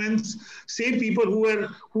same governments, same people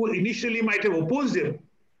who initially might have opposed him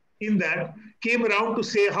in that, came around to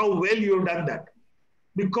say how well you have done that.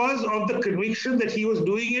 Because of the conviction that he was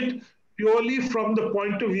doing it purely from the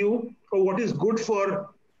point of view of what is good for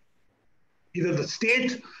either the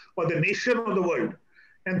state or the nation or the world.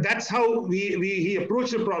 And that's how he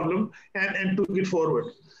approached the problem and took it forward.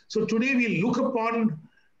 So today we look upon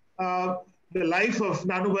the life of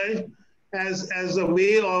Nanubhai as a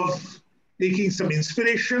way of taking some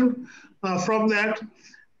inspiration from that.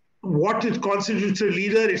 What it constitutes a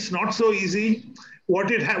leader, it's not so easy. What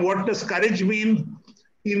does courage mean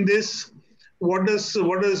in this? What does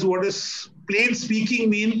plain speaking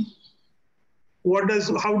mean?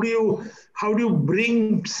 How do you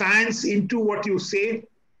bring science into what you say?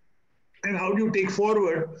 And how do you take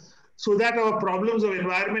forward so that our problems of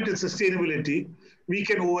environment and sustainability we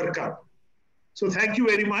can overcome? So thank you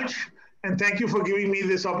very much. And thank you for giving me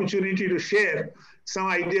this opportunity to share some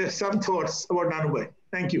ideas, some thoughts about Nanubhai.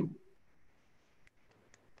 Thank you.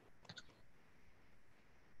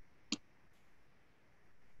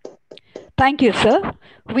 Thank you, sir.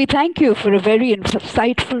 We thank you for a very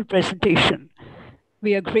insightful presentation.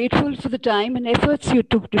 We are grateful for the time and efforts you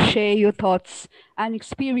took to share your thoughts and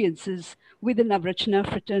experiences with the Navrachna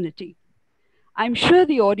fraternity. I'm sure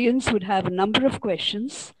the audience would have a number of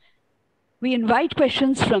questions. We invite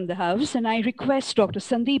questions from the House, and I request Dr.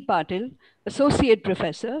 Sandeep Patil, Associate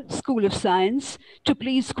Professor, School of Science, to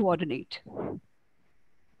please coordinate.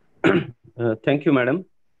 Thank you, Madam.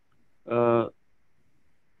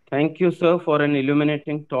 Thank you, sir, for an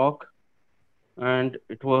illuminating talk. And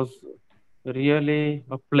it was really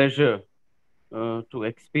a pleasure to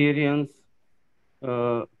experience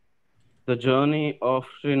the journey of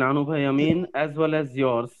Sri Nanubhai Amin as well as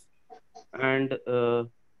yours, and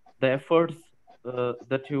the efforts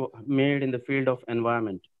that you made in the field of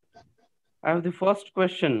environment. I have the first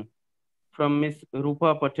question from Ms.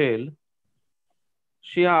 Rupa Patel.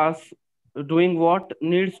 She asks, doing what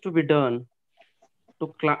needs to be done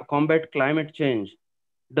to combat climate change?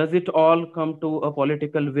 Does it all come to a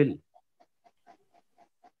political will?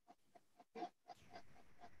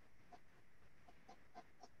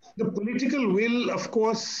 The political will, of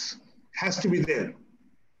course, has to be there.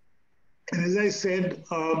 And as I said,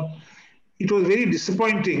 it was very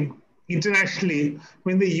disappointing internationally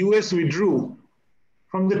when the US withdrew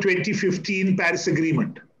from the 2015 Paris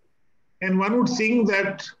Agreement. And one would think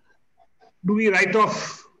that, do we write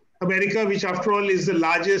off America, which after all is the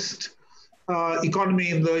largest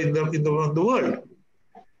economy in the world?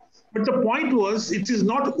 But the point was, it is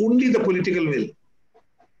not only the political will.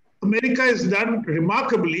 America has done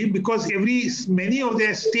remarkably because many of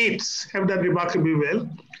their states have done remarkably well.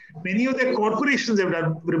 Many of their corporations have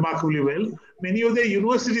done remarkably well. Many of their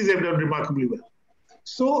universities have done remarkably well.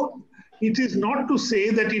 So it is not to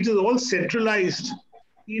say that it is all centralized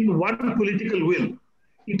in one political will.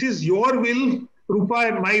 It is your will, Rupa,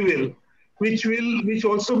 and my will, which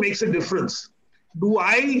also makes a difference. Do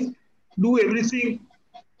I do everything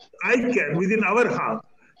I can within our half?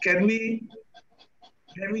 Can we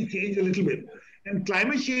change a little bit? And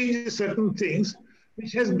climate change is certain things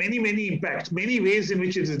which has many, many impacts, many ways in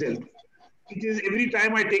which it is dealt with. It is every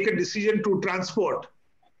time I take a decision to transport,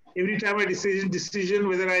 every time I decision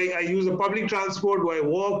whether I use a public transport, do I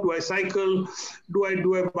walk, do I cycle, do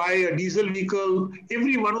I buy a diesel vehicle,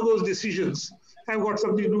 every one of those decisions have got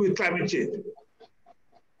something to do with climate change.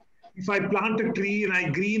 If I plant a tree and I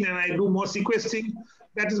green and I do more sequestering,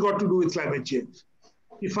 that has got to do with climate change.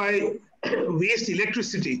 If I waste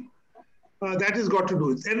electricity, that has got to do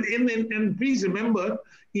with it. And please remember,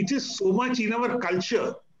 it is so much in our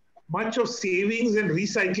culture. Much of savings and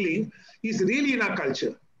recycling is really in our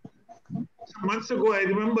culture. Some months ago, I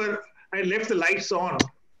remember I left the lights on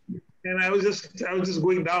and I was just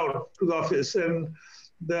going down to the office, and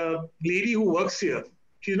the lady who works here,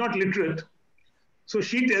 she's not literate. So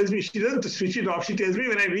she tells me, she doesn't switch it off. She tells me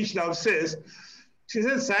when I reach downstairs, she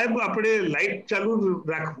says, "Sahib, apne light chalu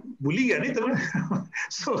rakh bhuli gaya nahi tumhe?"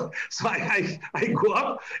 So I go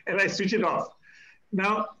up and I switch it off.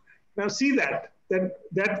 Now see that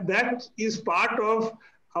is part of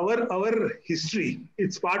our history.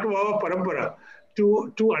 It's part of our parampara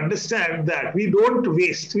to understand that we don't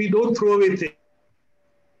waste, we don't throw away things.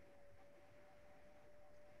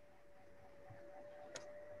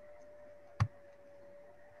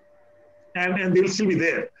 And they'll still be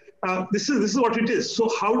there. This is what it is. So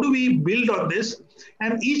how do we build on this?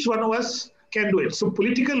 And each one of us can do it. So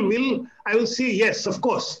political will, I will say yes, of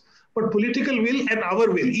course. But political will and our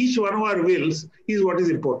will, each one of our wills is what is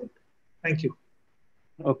important. Thank you.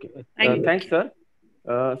 Okay. Thanks, sir.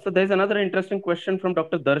 So there's another interesting question from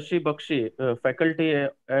Dr. Darshi Bakshi, faculty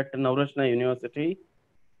at Navratna University.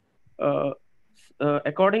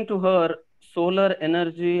 According to her, solar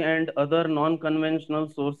energy and other non-conventional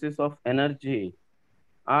sources of energy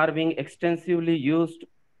are being extensively used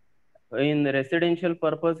in residential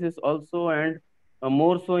purposes also, and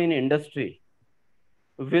more so in industry.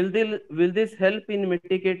 Will this help in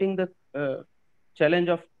mitigating the challenge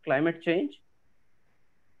of climate change?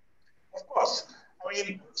 Of course. I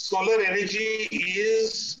mean, solar energy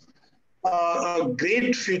is a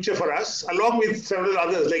great future for us, along with several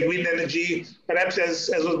others like wind energy, perhaps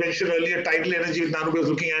as was mentioned earlier, tidal energy with Nanubhai was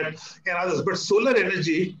looking at, and others. But solar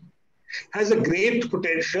energy has a great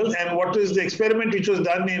potential. And what is the experiment which was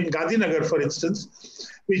done in Gandhinagar, for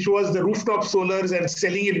instance, which was the rooftop solars and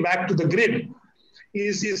selling it back to the grid,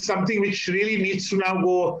 is something which really needs to now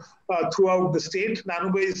go throughout the state.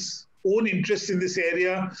 Nanubhai's own interest in this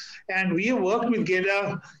area, and we have worked with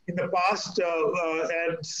GEDA in the past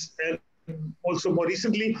and also more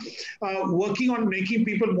recently, working on making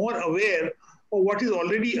people more aware of what is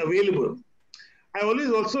already available. I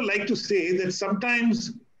always also like to say that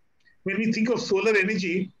sometimes when we think of solar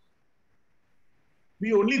energy,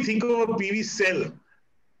 we only think of a PV cell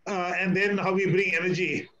and then how we bring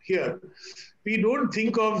energy here. We don't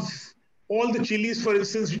think of all the chilies, for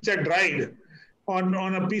instance, which are dried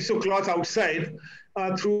on a piece of cloth outside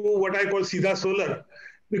through what I call Sida solar,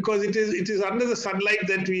 because it is under the sunlight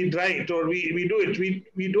that we dry it, or we do it.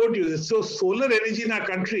 We don't use it. So solar energy in our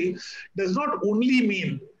country does not only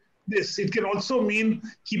mean this. It can also mean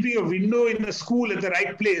keeping a window in a school at the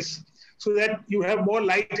right place so that you have more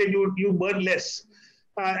light and you burn less.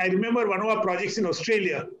 I remember one of our projects in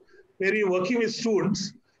Australia where we were working with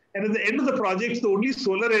students, and at the end of the project, the only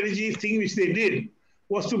solar energy thing which they did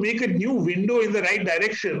was to make a new window in the right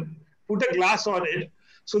direction, put a glass on it,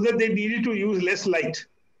 so that they needed to use less light,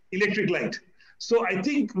 electric light. So I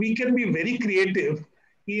think we can be very creative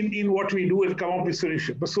in what we do and come up with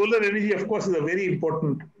solutions. But solar energy, of course, is a very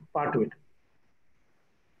important part of it.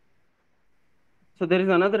 So there is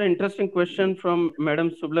another interesting question from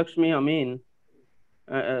Madam Sublakshmi Amin.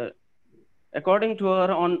 According to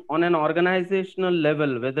her, on an organizational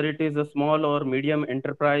level, whether it is a small or medium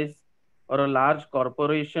enterprise or a large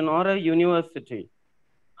corporation or a university,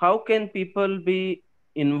 how can people be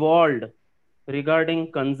involved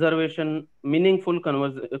regarding conservation, meaningful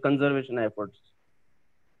conservation efforts?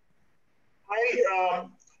 I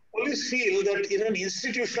always feel that in an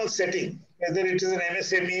institutional setting, whether it is an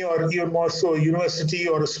MSME or even more so a university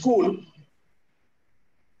or a school,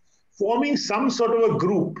 forming some sort of a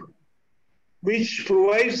group which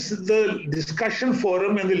provides the discussion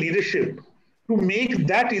forum and the leadership to make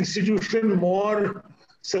that institution more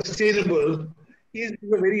sustainable is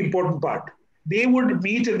a very important part. They would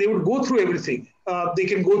meet and they would go through everything. They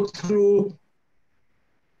can go through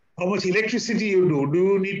how much electricity you do. Do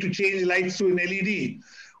you need to change lights to an LED?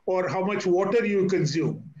 Or how much water you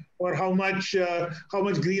consume? Or how much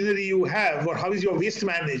greenery you have? Or how is your waste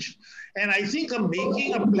managed? And I think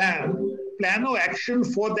making a plan of action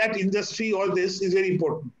for that industry or this is very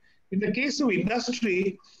important. In the case of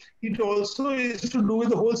industry, it also is to do with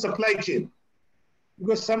the whole supply chain.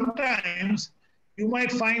 Because sometimes you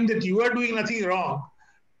might find that you are doing nothing wrong,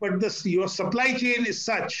 but your supply chain is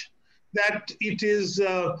such that it is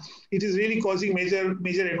really causing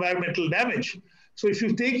major environmental damage. So if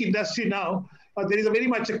you take industry now, there is very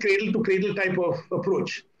much a cradle-to-cradle type of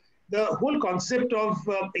approach. The whole concept of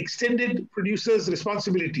extended producer's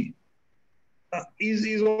responsibility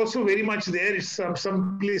is also very much there. It's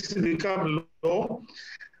some places become law.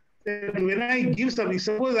 When I give something,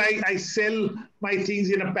 suppose I sell my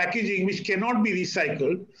things in a packaging which cannot be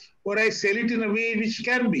recycled, or I sell it in a way which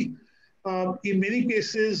can be. In many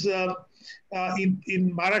cases, in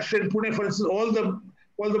Maharashtra and Pune, for instance, all the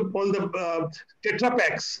Tetra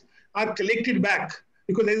Packs are collected back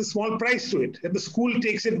because there's a small price to it, and the school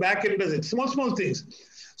takes it back and does it. Small things.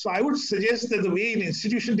 So I would suggest that the way an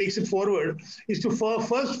institution takes it forward is to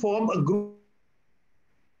first form a group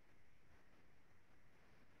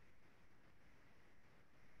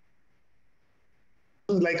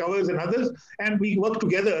like ours and others, and we work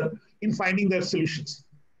together in finding their solutions.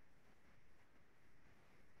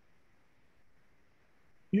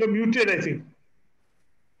 You're muted, I think.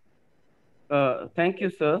 Thank you,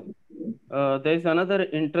 sir. There is another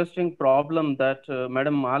interesting problem that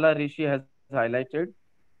Madam Mala Rishi has highlighted,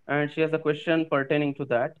 and she has a question pertaining to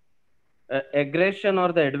that. Aggression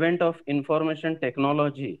or the advent of information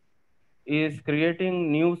technology is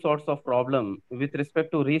creating new sorts of problem with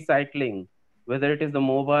respect to recycling, whether it is the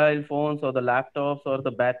mobile phones or the laptops or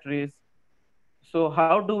the batteries. So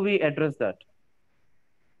how do we address that?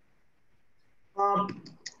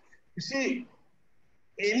 You see,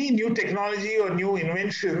 any new technology or new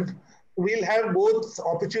invention will have both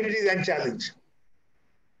opportunities and challenge.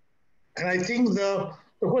 And I think the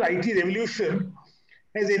whole IT revolution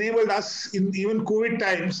has enabled us in even COVID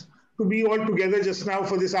times to be all together just now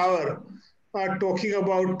for this hour talking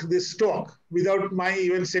about this talk without my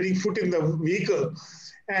even setting foot in the vehicle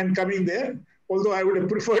and coming there. Although I would have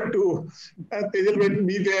preferred to Tejal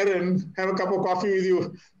be there and have a cup of coffee with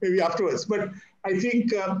you maybe afterwards. But I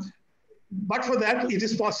think, but for that, it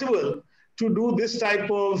is possible to do this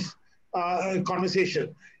type of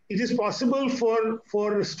conversation. It is possible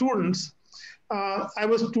for students. I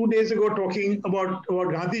was 2 days ago talking about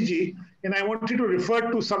Gandhiji, and I wanted to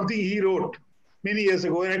refer to something he wrote many years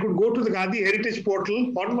ago. And I could go to the Gandhi Heritage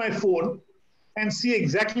portal on my phone and see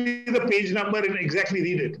exactly the page number and exactly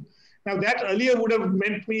read it. Now, that earlier would have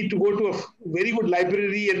meant me to go to a very good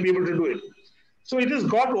library and be able to do it. So it has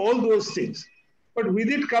got all those things. But with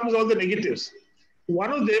it comes all the negatives.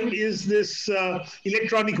 One of them is this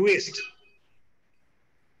electronic waste.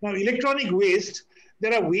 Now, electronic waste,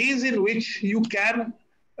 there are ways in which you can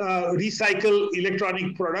recycle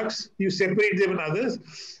electronic products. You separate them and others.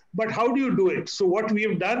 But how do you do it? So what we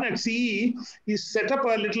have done at CE is set up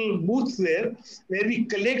a little booth there where we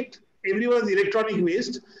collect everyone's electronic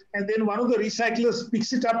waste, and then one of the recyclers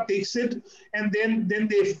picks it up, takes it, and then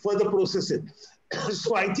they further process it.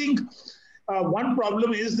 So I think one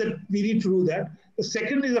problem is that we need to do that. The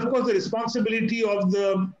second is, of course, the responsibility of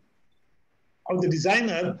the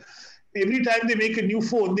designer. Every time they make a new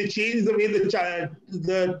phone, they change the way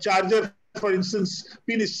the charger, for instance,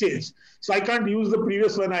 pin is changed. So I can't use the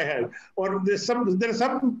previous one I had. Or there are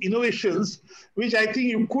some innovations which I think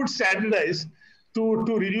you could standardize to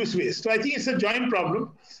reduce waste. So I think it's a joint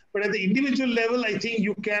problem. But at the individual level, I think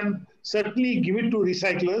you can certainly give it to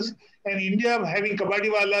recyclers. And India, having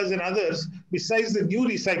kabadiwalas and others, besides the new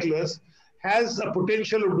recyclers, has a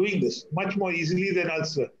potential of doing this much more easily than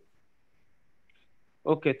elsewhere.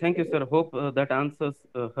 Okay, thank you, sir. Hope that answers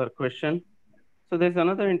her question. So there's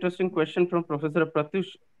another interesting question from Professor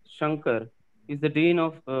Pratyush Shankar. He's the Dean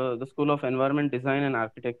of the School of Environment Design and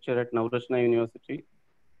Architecture at Navrachna University.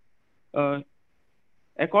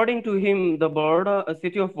 According to him, the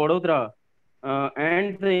city of Vadodara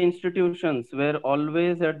and the institutions were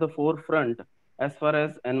always at the forefront as far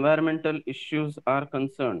as environmental issues are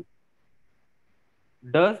concerned.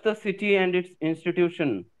 Does the city and its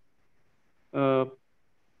institution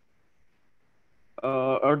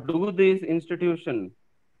or do these institutions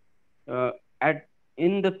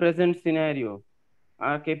in the present scenario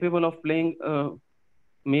are capable of playing a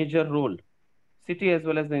major role, city as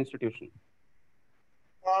well as the institution?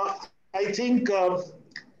 I think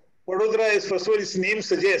Vadodara is, first of all, its name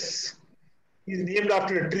suggests, is named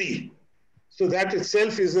after a tree. So that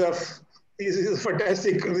itself is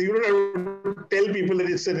fantastic. You don't have to tell people that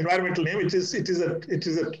it's an environmental name. It's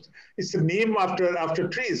a name after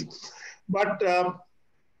trees. But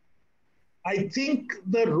I think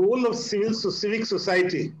the role of civic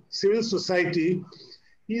society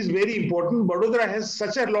is very important. Vadodara has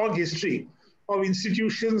such a long history of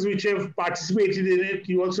institutions which have participated in it.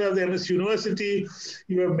 You also have the MS University.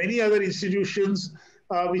 You have many other institutions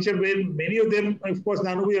which have been, many of them, of course,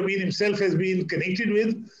 Nanubhai Amin himself has been connected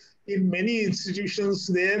with in many institutions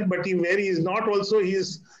there, but where he is not also,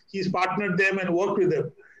 he's partnered them and worked with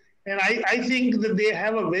them. And I think that they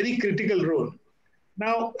have a very critical role.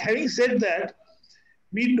 Now, having said that,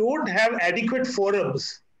 we don't have adequate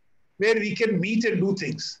forums where we can meet and do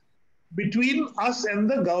things between us and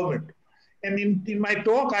the government. And in my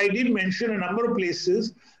talk, I did mention a number of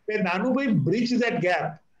places where Nanubhai bridged that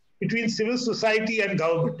gap between civil society and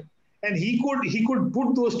government. And he could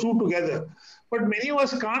put those two together. But many of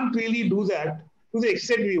us can't really do that to the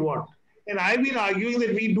extent we want. And I've been arguing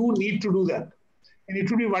that we do need to do that. And it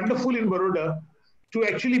would be wonderful in Baroda to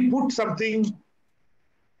actually put something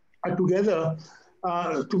together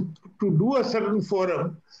to do a certain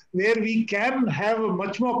forum where we can have a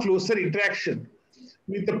much more closer interaction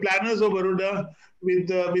with the planners of Baroda, with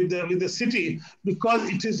the city, because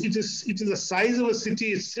it is the size of a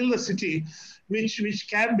city. It's still a city which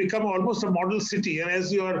can become almost a model city. And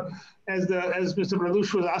as Mr.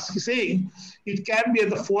 Pratyush was saying, it can be at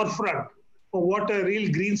the forefront of what a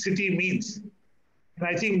real green city means. And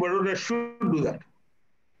I think Baroda should do that.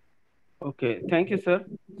 Okay, thank you, sir.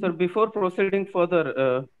 Sir, before proceeding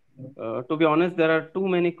further, to be honest, there are too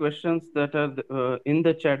many questions that are in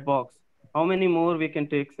the chat box. How many more we can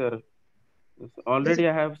take, sir? Already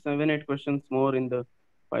I have 7-8 questions more in the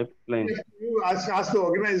pipeline. You ask the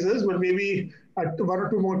organizers, but maybe 1 or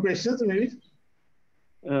 2 more questions, maybe?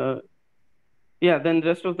 Yeah, then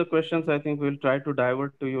rest of the questions, I think we'll try to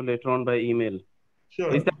divert to you later on by email.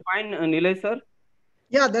 Sure. Is that fine, Nilay, sir?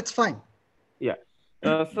 Yeah, that's fine. Yeah.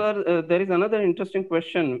 Sir, there is another interesting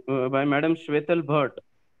question by Madam Shwetal Bhatt,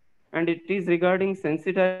 and it is regarding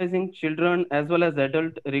sensitizing children as well as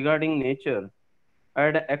adults regarding nature.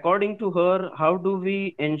 And according to her, how do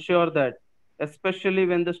we ensure that, especially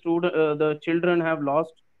when the children have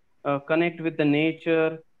lost connect with the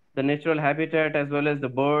nature, the natural habitat, as well as the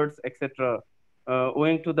birds, etc.,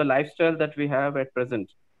 owing to the lifestyle that we have at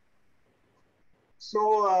present?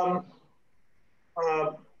 So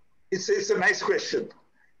it's a nice question,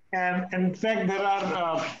 and in fact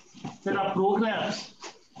there are programs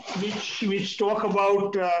which talk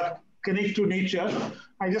about connect to nature.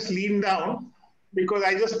 I just leaned down because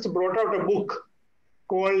I just brought out a book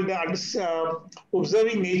called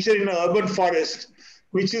Observing Nature in an Urban Forest,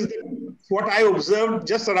 which is what I observed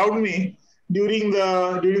just around me during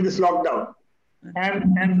this lockdown.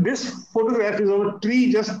 And this photograph is of a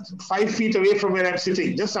tree just 5 feet away from where I'm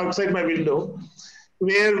sitting, just outside my window,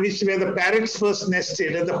 where the parrots first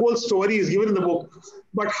nested. And the whole story is given in the book,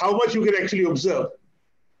 but how much you can actually observe.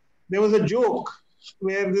 There was a joke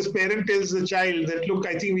where this parent tells the child that, look,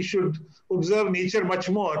 I think we should observe nature much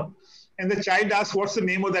more. And the child asks, what's the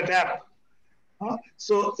name of that app?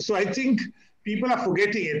 So I think people are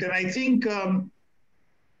forgetting it. And I think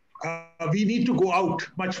we need to go out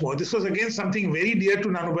much more. This was again something very dear to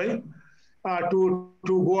Nanubhai, to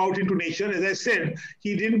go out into nature. As I said,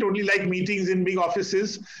 he didn't only like meetings in big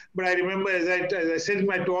offices, but I remember, as I said in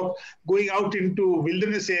my talk, going out into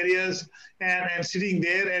wilderness areas and sitting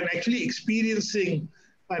there and actually experiencing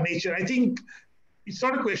nature. I think it's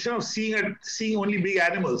not a question of seeing only big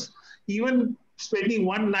animals. Even spending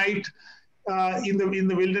one night in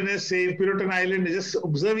the wilderness, say in Puritan Island, just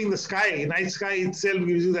observing the sky, night sky itself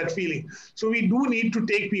gives you that feeling. So we do need to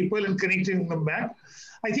take people and connecting them back.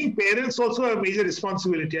 I think parents also have a major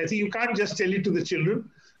responsibility. I think you can't just tell it to the children.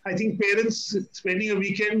 I think parents spending a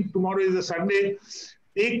weekend, tomorrow is a Sunday,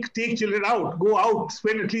 take children out, go out,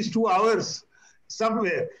 spend at least 2 hours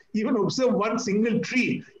somewhere, even observe one single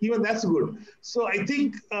tree, even that's good. So I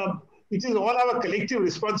think it is all our collective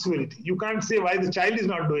responsibility. You can't say why the child is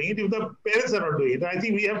not doing it if the parents are not doing it. I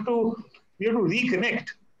think we have to reconnect.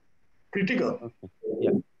 Critical. Okay.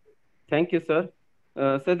 Yeah. Thank you, sir.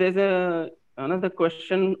 So there's another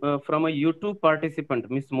question from a YouTube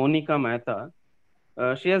participant, Miss Monica Mehta.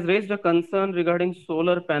 She has raised a concern regarding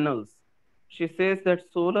solar panels. She says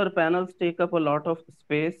that solar panels take up a lot of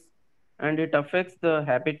space and it affects the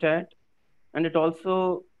habitat, and it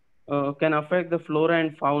also can affect the flora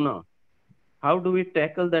and fauna. How do we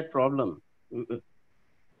tackle that problem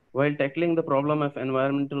while tackling the problem of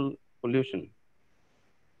environmental pollution?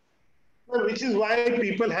 Well, which is why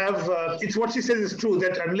people have, it's what she says is true,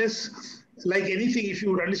 that unless, like anything,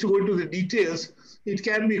 unless you go into the details, it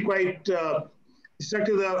can be quite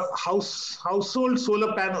destructive. The household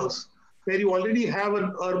solar panels, where you already have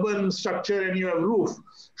an urban structure and you have roof,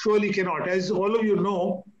 surely cannot. As all of you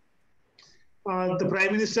know, the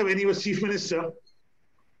Prime Minister, when he was Chief Minister,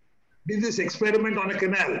 did this experiment on a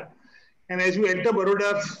canal. And as you enter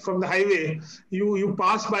Baroda from the highway, you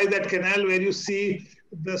pass by that canal where you see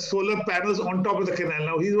the solar panels on top of the canal.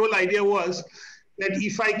 Now, his whole idea was that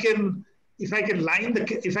if I can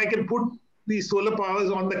put the solar powers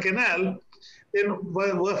on the canal, then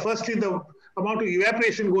firstly the amount of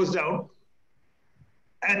evaporation goes down,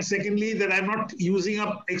 and secondly that I'm not using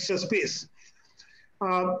up extra space.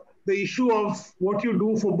 The issue of what you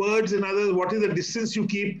do for birds and others, what is the distance you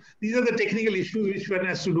keep, these are the technical issues which one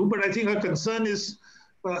has to do. But I think her concern is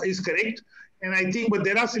correct. And I think, but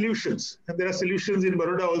there are solutions, and there are solutions in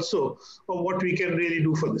Baroda also of what we can really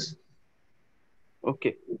do for this.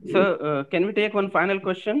 Okay. So can we take one final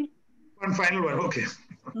question? One final one, okay.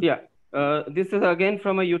 Yeah. This is again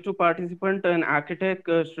from a YouTube participant, an architect,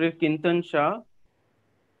 Sri Kintan Shah.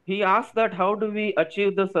 He asked that how do we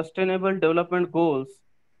achieve the sustainable development goals,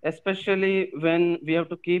 especially when we have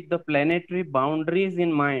to keep the planetary boundaries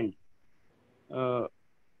in mind. So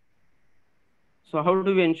how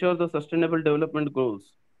do we ensure the sustainable development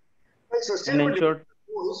goals? Well, sustainable development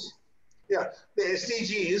goals, yeah, the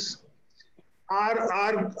SDGs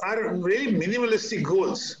are really minimalistic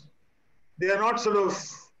goals. They are not sort of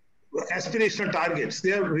aspirational targets.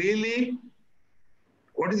 They are really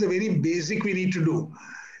what is the very basic we need to do.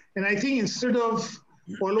 And I think instead of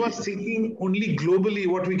all of us thinking only globally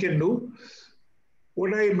what we can do,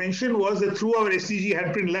 what I mentioned was that through our SDG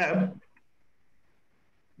handprint lab,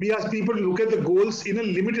 we ask people to look at the goals in a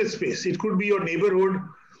limited space. It could be your neighborhood,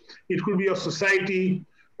 it could be your society,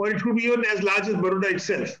 or it could be even as large as Baroda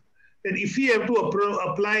itself. That if we have to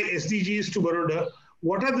apply SDGs to Baroda,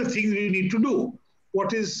 what are the things we need to do? What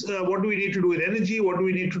do we need to do with energy? What do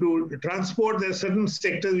we need to do with transport? There are certain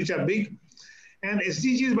sectors which are big. And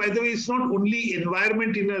SDGs, by the way, is not only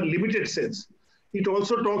environment in a limited sense. It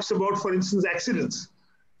also talks about, for instance, accidents.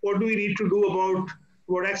 What do we need to do about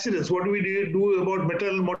accidents? What do we do about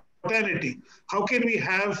maternal mortality? How can we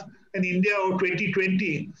have an India of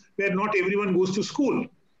 2020 where not everyone goes to school?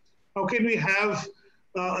 How can we have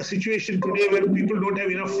a situation today where people don't have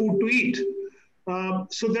enough food to eat?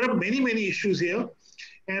 So there are many, many issues here.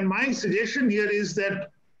 And my suggestion here is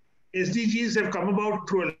that SDGs have come about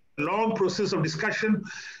through a long process of discussion.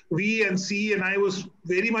 We and C and I was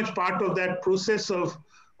very much part of that process of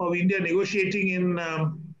India negotiating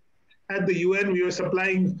at the UN. We were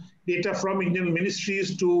supplying data from Indian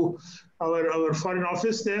ministries to our foreign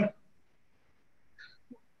office there.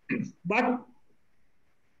 But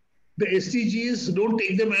the SDGs, don't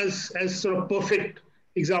take them as sort of perfect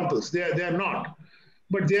examples. They are not.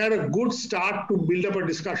 But they are a good start to build up a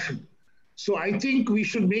discussion. So I think we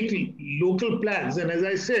should make local plans. And as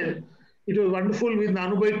I said, it was wonderful with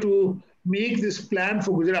Nanubhai to make this plan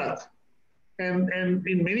for Gujarat. And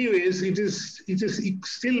in many ways it is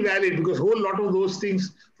still valid, because a whole lot of those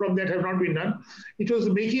things from that have not been done. It was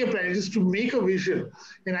making a plan, it is to make a vision.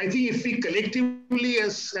 And I think if we collectively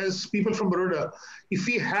as people from Baroda, if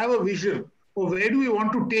we have a vision of where do we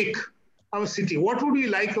want to take our city, what would we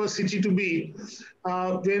like our city to be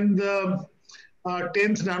when the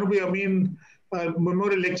 10th Nanubhai Amin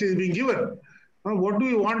memorial lecture is being given. What do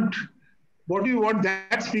you want? What do you want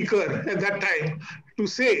that speaker at that time to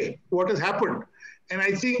say? What has happened? And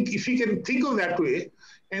I think if we can think of that way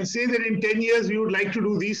and say that in 10 years we would like to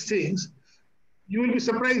do these things, you will be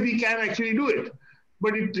surprised we can actually do it.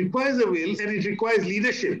 But it requires a will and it requires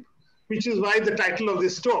leadership, which is why the title of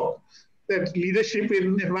this talk, that leadership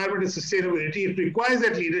in environment and sustainability, it requires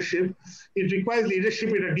that leadership. It requires leadership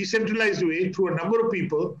in a decentralized way through a number of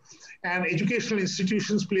people, and educational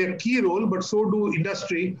institutions play a key role, but so do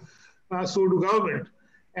industry, so do government.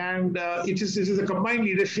 And it is a combined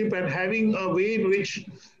leadership and having a way in which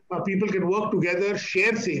people can work together,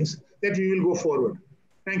 share things, that we will go forward.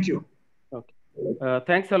 Thank you. Okay.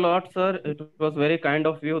 Thanks a lot, sir. It was very kind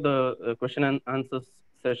of you. The question and answers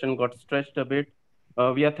session got stretched a bit.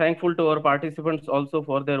 We are thankful to our participants also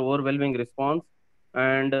for their overwhelming response,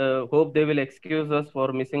 and hope they will excuse us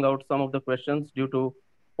for missing out some of the questions due to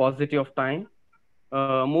paucity of time.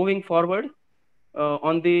 Moving forward,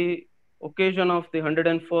 on the occasion of the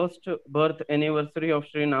 101st birth anniversary of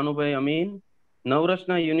Sri Nanubhai Amin,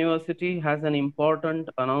 Navrashna University has an important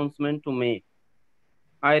announcement to make.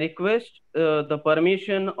 I request the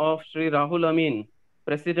permission of Sri Rahul Amin,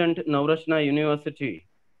 President Navrashna University,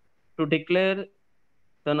 to declare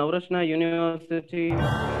the Navrashna University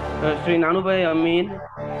Sri Nanubhai Amin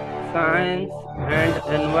Science and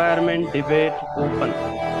Environment Debate open.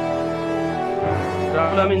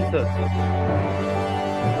 Rahul Amin, sir.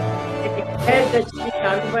 I declare the Sri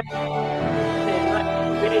Nanubhai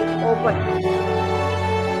debate open.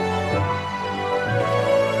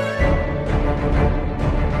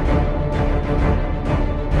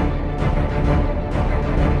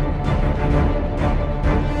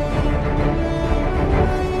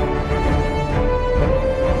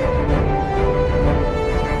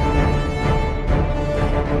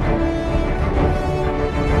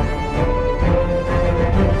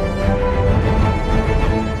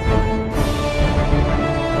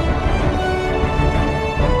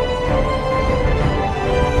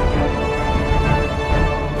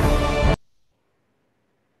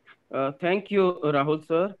 Thank you, Rahul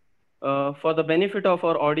sir. For the benefit of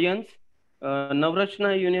our audience,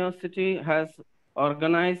 Navrashna University has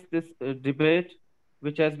organized this debate,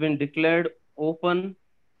 which has been declared open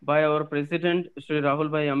by our president, Sri Rahul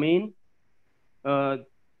Bhai Amin.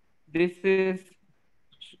 This is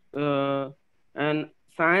an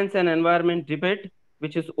science and environment debate,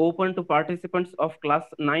 which is open to participants of class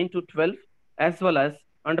 9 to 12, as well as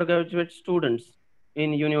undergraduate students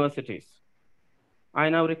in universities. I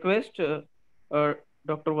now request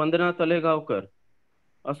Dr. Vandana Talegaonkar,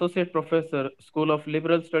 Associate Professor, School of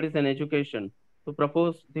Liberal Studies and Education, to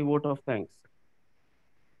propose the vote of thanks.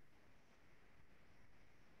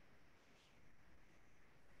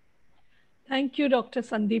 Thank you, Dr.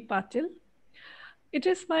 Sandeep Patil. It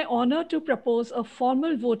is my honor to propose a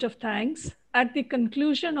formal vote of thanks at the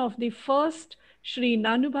conclusion of the first Sri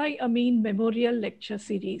Nanubhai Amin Memorial Lecture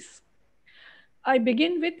Series. I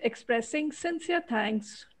begin with expressing sincere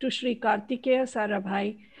thanks to Sri Kartikeya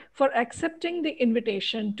Sarabhai for accepting the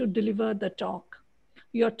invitation to deliver the talk.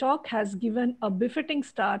 Your talk has given a befitting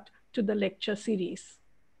start to the lecture series.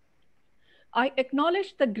 I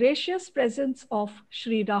acknowledge the gracious presence of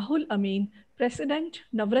Sri Rahul Amin, President,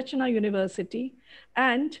 Navrachna University,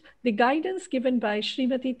 and the guidance given by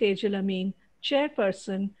Srimati Tejal Amin,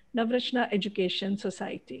 Chairperson, Navrachna Education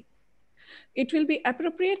Society. It will be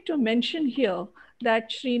appropriate to mention here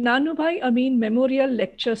that Sri Nanubhai Amin Memorial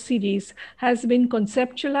Lecture Series has been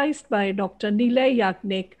conceptualized by Dr. Nilay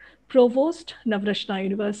Yagnik, Provost, Navrachna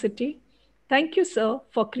University. Thank you, sir,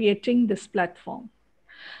 for creating this platform.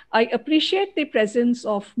 I appreciate the presence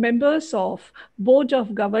of members of Board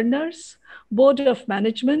of Governors, Board of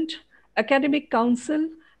Management, Academic Council,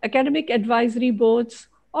 Academic Advisory Boards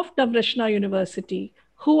of Navrachna University,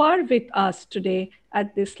 who are with us today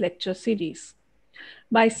at this lecture series.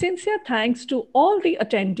 My sincere thanks to all the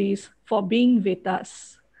attendees for being with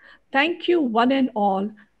us. Thank you one and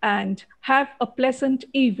all, and have a pleasant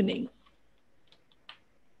evening.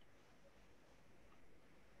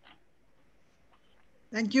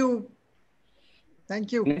 Thank you.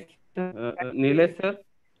 Thank you. Nilay sir.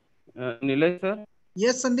 Nilay sir.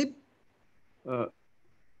 Yes, Sandeep.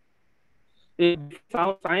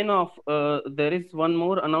 Sign off. There is one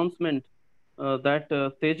more announcement that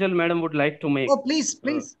Tejal madam would like to make. Oh, please,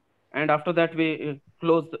 please. And after that, we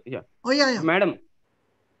close. Yeah. Oh, yeah, yeah. Madam.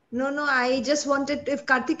 No, I just wanted, if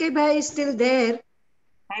Kartikeya bhai is still there.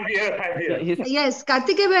 I'm here. Yeah, yes,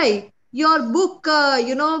 Kartikeya bhai, your book,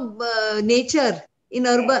 Nature in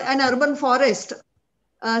an Urban Forest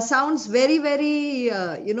sounds very, very,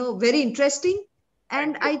 very interesting.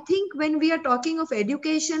 And I think when we are talking of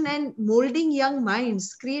education and molding young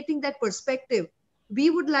minds, creating that perspective, we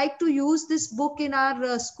would like to use this book in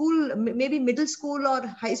our school, maybe middle school or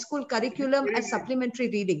high school curriculum as supplementary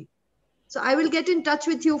reading. So I will get in touch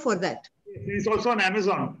with you for that. It's also on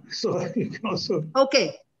Amazon, so you can also.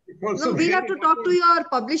 Okay. No, we'll have to talk to your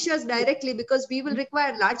publishers directly because we will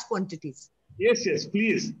require large quantities. Yes,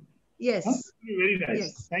 please. Yes. Very nice.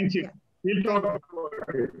 Yes. Thank you. Yeah. We'll talk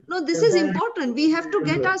about it. No, this is important. We have to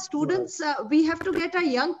get our students, we have to get our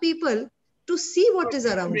young people to see what is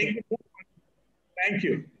around them. Thank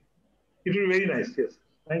you. It will be very nice. Yes.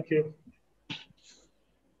 Thank you.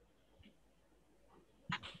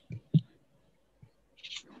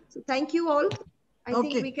 So thank you all. I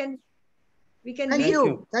think we can. Thank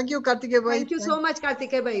you. Thank you, Kartikeya bhai. Thank you so much,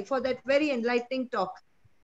 Kartikeya bhai, for that very enlightening talk.